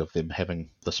risk of them having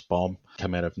this bomb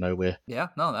come out of nowhere. Yeah,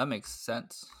 no, that makes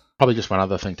sense. Probably just one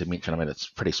other thing to mention. I mean, it's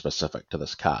pretty specific to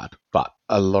this card, but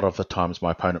a lot of the times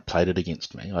my opponent played it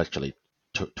against me. I actually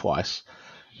took it twice,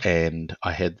 and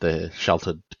I had the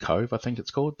Sheltered Cove, I think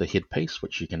it's called, the headpiece,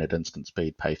 which you can at instant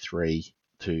speed pay 3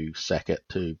 to sack it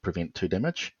to prevent 2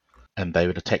 damage. And they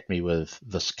would attack me with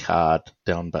this card,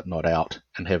 Down But Not Out,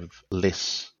 and have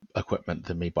less equipment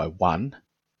than me by 1.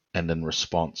 And in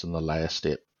response, in the layer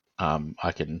step,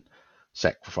 I can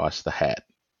sacrifice the hat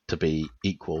to be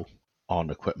equal on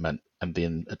equipment, and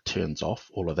then it turns off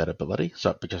all of that ability, so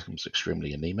it becomes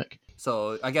extremely anemic.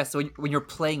 So I guess when you're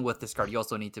playing with this card, you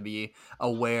also need to be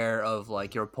aware of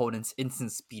like your opponent's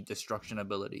instant speed destruction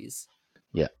abilities.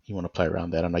 Yeah, you want to play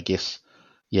around that, and I guess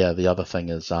the other thing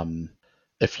is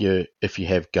if you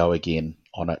have go again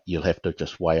on it, you'll have to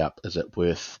just weigh up, is it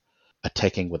worth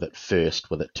attacking with it first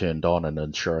with it turned on and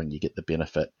ensuring you get the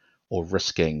benefit, or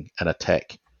risking an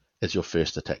attack as your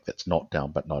first attack that's not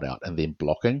down but not out, and then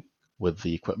blocking with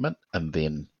the equipment and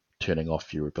then turning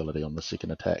off your ability on the second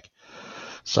attack.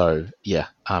 So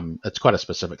it's quite a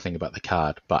specific thing about the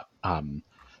card, but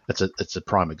it's a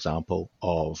prime example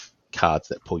of cards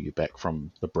that pull you back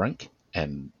from the brink,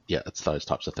 and it's those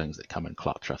types of things that come in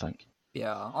clutch, I think.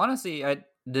 Yeah, honestly, I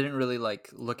didn't really like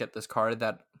look at this card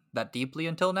that deeply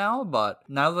until now, but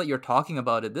now that you're talking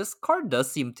about it, this card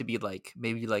does seem to be like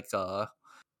maybe like the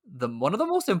one of the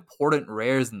most important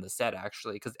rares in the set,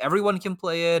 actually, because everyone can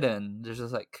play it, and there's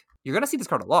just like you're gonna see this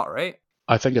card a lot, right?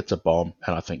 I think it's a bomb,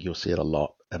 and I think you'll see it a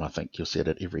lot, and I think you'll see it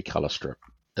at every color strip.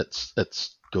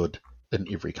 It's good in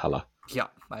every color, Yeah,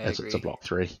 I as agree. it's a block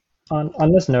 3.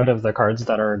 On this note of the cards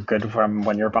that are good from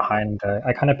when you're behind,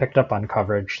 I kind of picked up on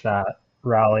coverage that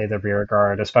Rally the Rear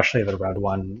Guard, especially the red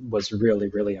one, was really,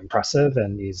 really impressive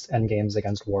in these end games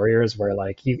against warriors where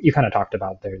like you kind of talked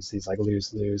about there's these like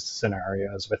lose-lose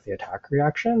scenarios with the attack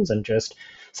reactions, and just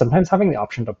sometimes having the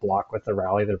option to block with the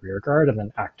Rally the Rear Guard and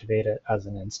then activate it as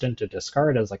an instant to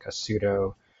discard as like a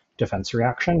pseudo defense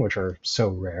reaction, which are so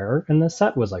rare in this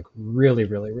set, was like really,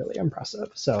 really, really impressive.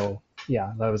 So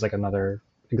yeah, that was like another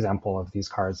example of these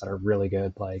cards that are really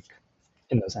good, like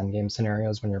in those endgame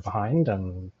scenarios when you're behind,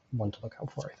 and one to look out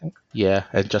for, I think. Yeah,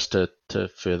 and just to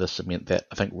further cement that,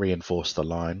 I think Reinforce the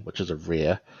Line, which is a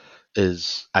rare,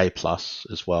 is A plus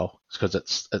as well,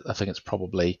 because I think it's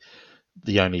probably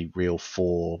the only real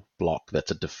 4 block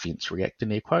that's a defense react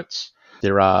in air quotes.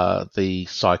 There are the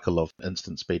cycle of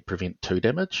instant speed prevent 2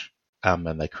 damage,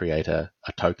 and they create a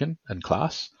token in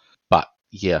class. But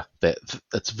yeah,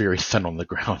 it's very thin on the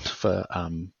ground for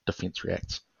defense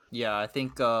reacts. Yeah, I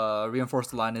think Reinforce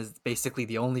the Line is basically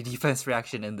the only defense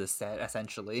reaction in this set,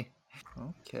 essentially.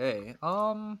 Okay.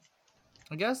 I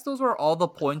guess those were all the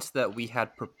points that we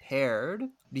had prepared.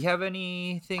 Do you have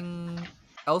anything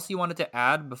else you wanted to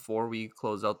add before we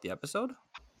close out the episode?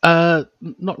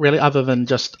 Not really, other than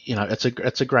just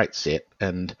it's a great set,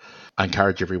 and I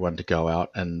encourage everyone to go out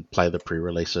and play the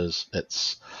pre-releases.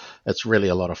 It's really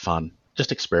a lot of fun.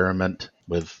 Just experiment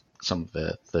with some of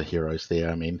the heroes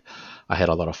there. I mean, I had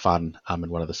a lot of fun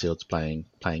in one of the sealeds playing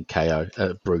KO.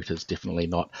 Brute is definitely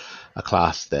not a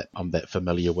class that I'm that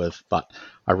familiar with, but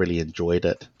I really enjoyed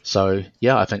it. So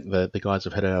yeah, I think the guys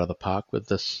have hit it out of the park with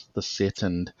this set,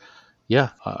 and yeah,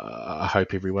 I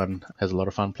hope everyone has a lot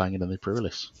of fun playing it in the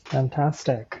pre-release.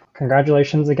 Fantastic.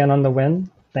 Congratulations again on the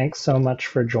win. Thanks so much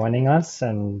for joining us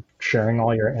and sharing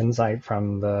all your insight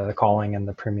from the calling and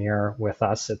the premiere with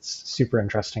us. It's super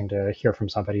interesting to hear from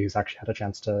somebody who's actually had a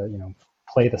chance to,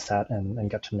 play the set and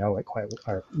get to know it quite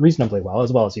or reasonably well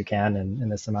as you can in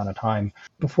this amount of time.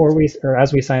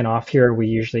 As we sign off here, we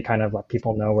usually kind of let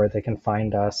people know where they can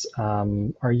find us.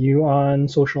 Are you on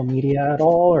social media at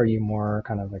all? Are you more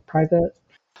kind of like private?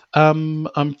 I'm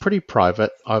pretty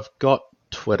private. I've got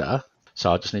Twitter,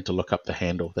 so I just need to look up the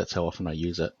handle. That's how often I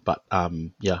use it. But I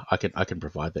can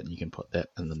provide that, and you can put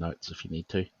that in the notes if you need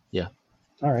to. Yeah.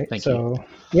 All right. Thank you.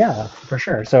 Yeah, for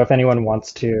sure. So if anyone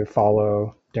wants to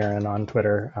follow Darryn on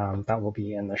Twitter, that will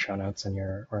be in the show notes in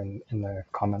the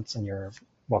comments, and you're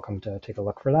welcome to take a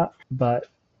look for that. But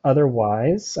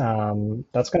otherwise,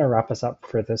 that's going to wrap us up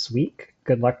for this week.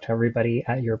 Good luck to everybody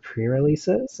at your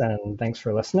pre-releases, and thanks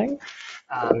for listening.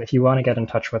 If you want to get in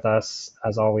touch with us,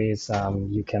 as always,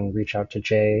 you can reach out to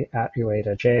Jay at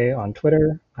UATJ on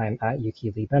Twitter. I'm at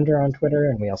Yuki Lee Bender on Twitter,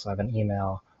 and we also have an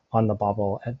email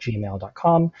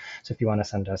onthebobble@gmail.com. So if you want to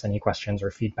send us any questions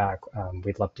or feedback,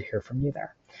 we'd love to hear from you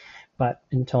there. But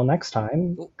until next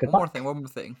time, good luck. One more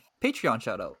thing. Patreon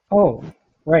shout out. Oh,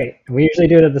 right. We usually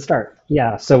do it at the start.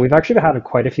 Yeah, so we've actually had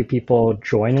quite a few people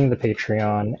joining the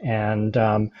Patreon and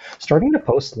starting to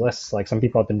post lists. Like some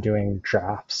people have been doing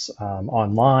drafts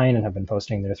online and have been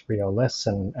posting their 3.0 lists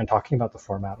and talking about the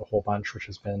format a whole bunch, which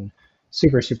has been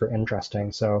super, super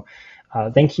interesting. So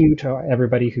thank you to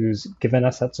everybody who's given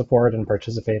us that support and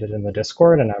participated in the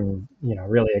Discord. And I'm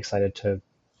really excited to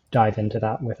dive into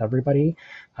that with everybody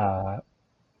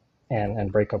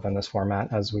and break open this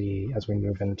format as we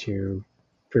move into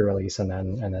pre-release and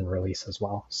then release as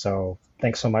well. So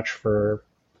thanks so much for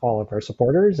all of our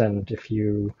supporters. And if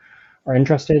you are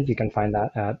interested, you can find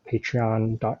that at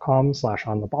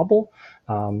patreon.com/onthebobble.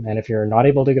 And if you're not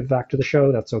able to give back to the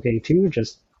show, that's okay too.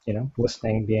 Just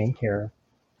listening, being here,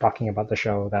 talking about the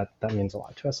show, that means a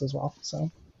lot to us as well. So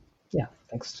yeah,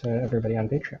 thanks to everybody on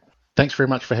Patreon. Thanks very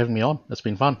much for having me on. It's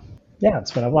been fun. Yeah,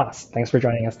 it's been a blast. Thanks for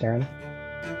joining us, Darryn.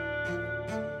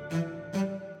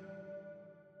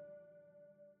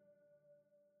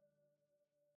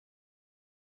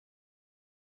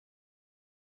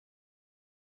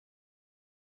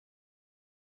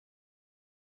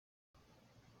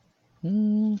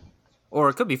 Mm, Or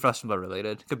it could be Flesh and Blood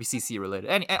related. It could be CC related.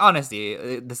 And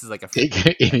honestly, this is like a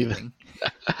anything.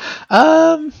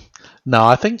 Um, no,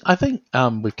 I think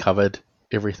we covered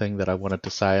everything that I wanted to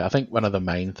say. I think one of the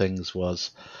main things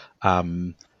was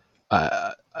um,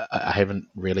 I haven't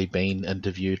really been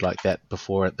interviewed like that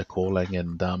before at the calling,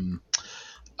 and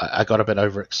I got a bit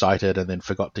overexcited and then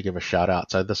forgot to give a shout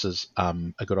out. So this is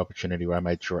a good opportunity where I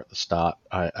made sure at the start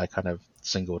I kind of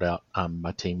singled out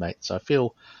my teammates. So I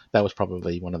feel that was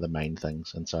probably one of the main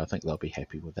things, and so I think they'll be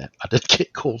happy with that. I did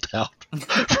get called out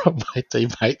from my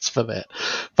teammates for that,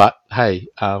 but hey,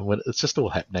 it's just all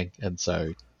happening, and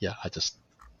so yeah, I just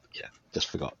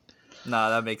forgot. No,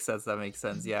 that makes sense. That makes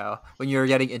sense. Yeah, when you're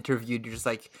getting interviewed, you're just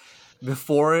like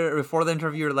before the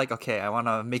interview, you're like, okay, I want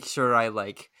to make sure I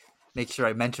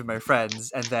mention my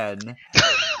friends, and then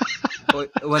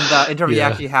when the interview Yeah,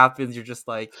 actually happens, you're just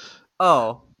like,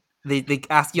 oh, they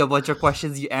ask you a bunch of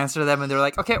questions, you answer them, and they're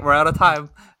like, okay, we're out of time,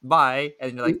 bye,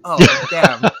 and you're like, oh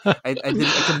damn, I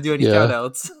couldn't do any shout yeah,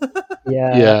 outs.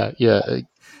 Yeah, yeah.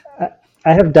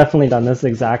 I have definitely done this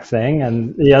exact thing.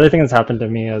 And the other thing that's happened to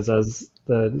me is as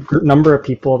the number of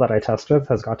people that I test with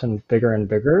has gotten bigger and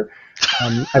bigger,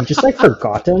 I've just like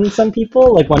forgotten some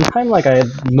people. Like one time, like I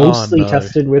had Oh mostly no.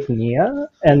 tested with Nia,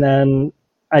 and then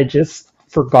I just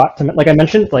forgot to like I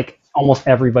mentioned like almost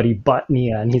everybody but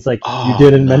Nia, and he's like, "You Oh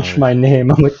didn't mention no. my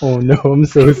name." I'm like, "Oh no, I'm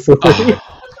so sorry."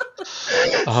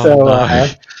 Oh, oh So no.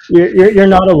 you're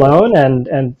not alone,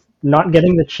 and not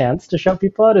getting the chance to shout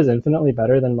people out is infinitely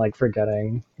better than like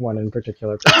forgetting one in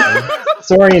particular person.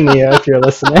 Sorry, Nia, if you're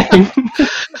listening.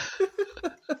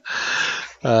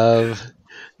 Um,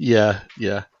 yeah.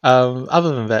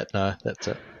 Other than that, no, that's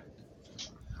it.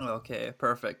 Okay,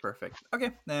 perfect.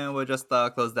 Okay, then we'll just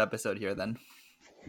close the episode here then.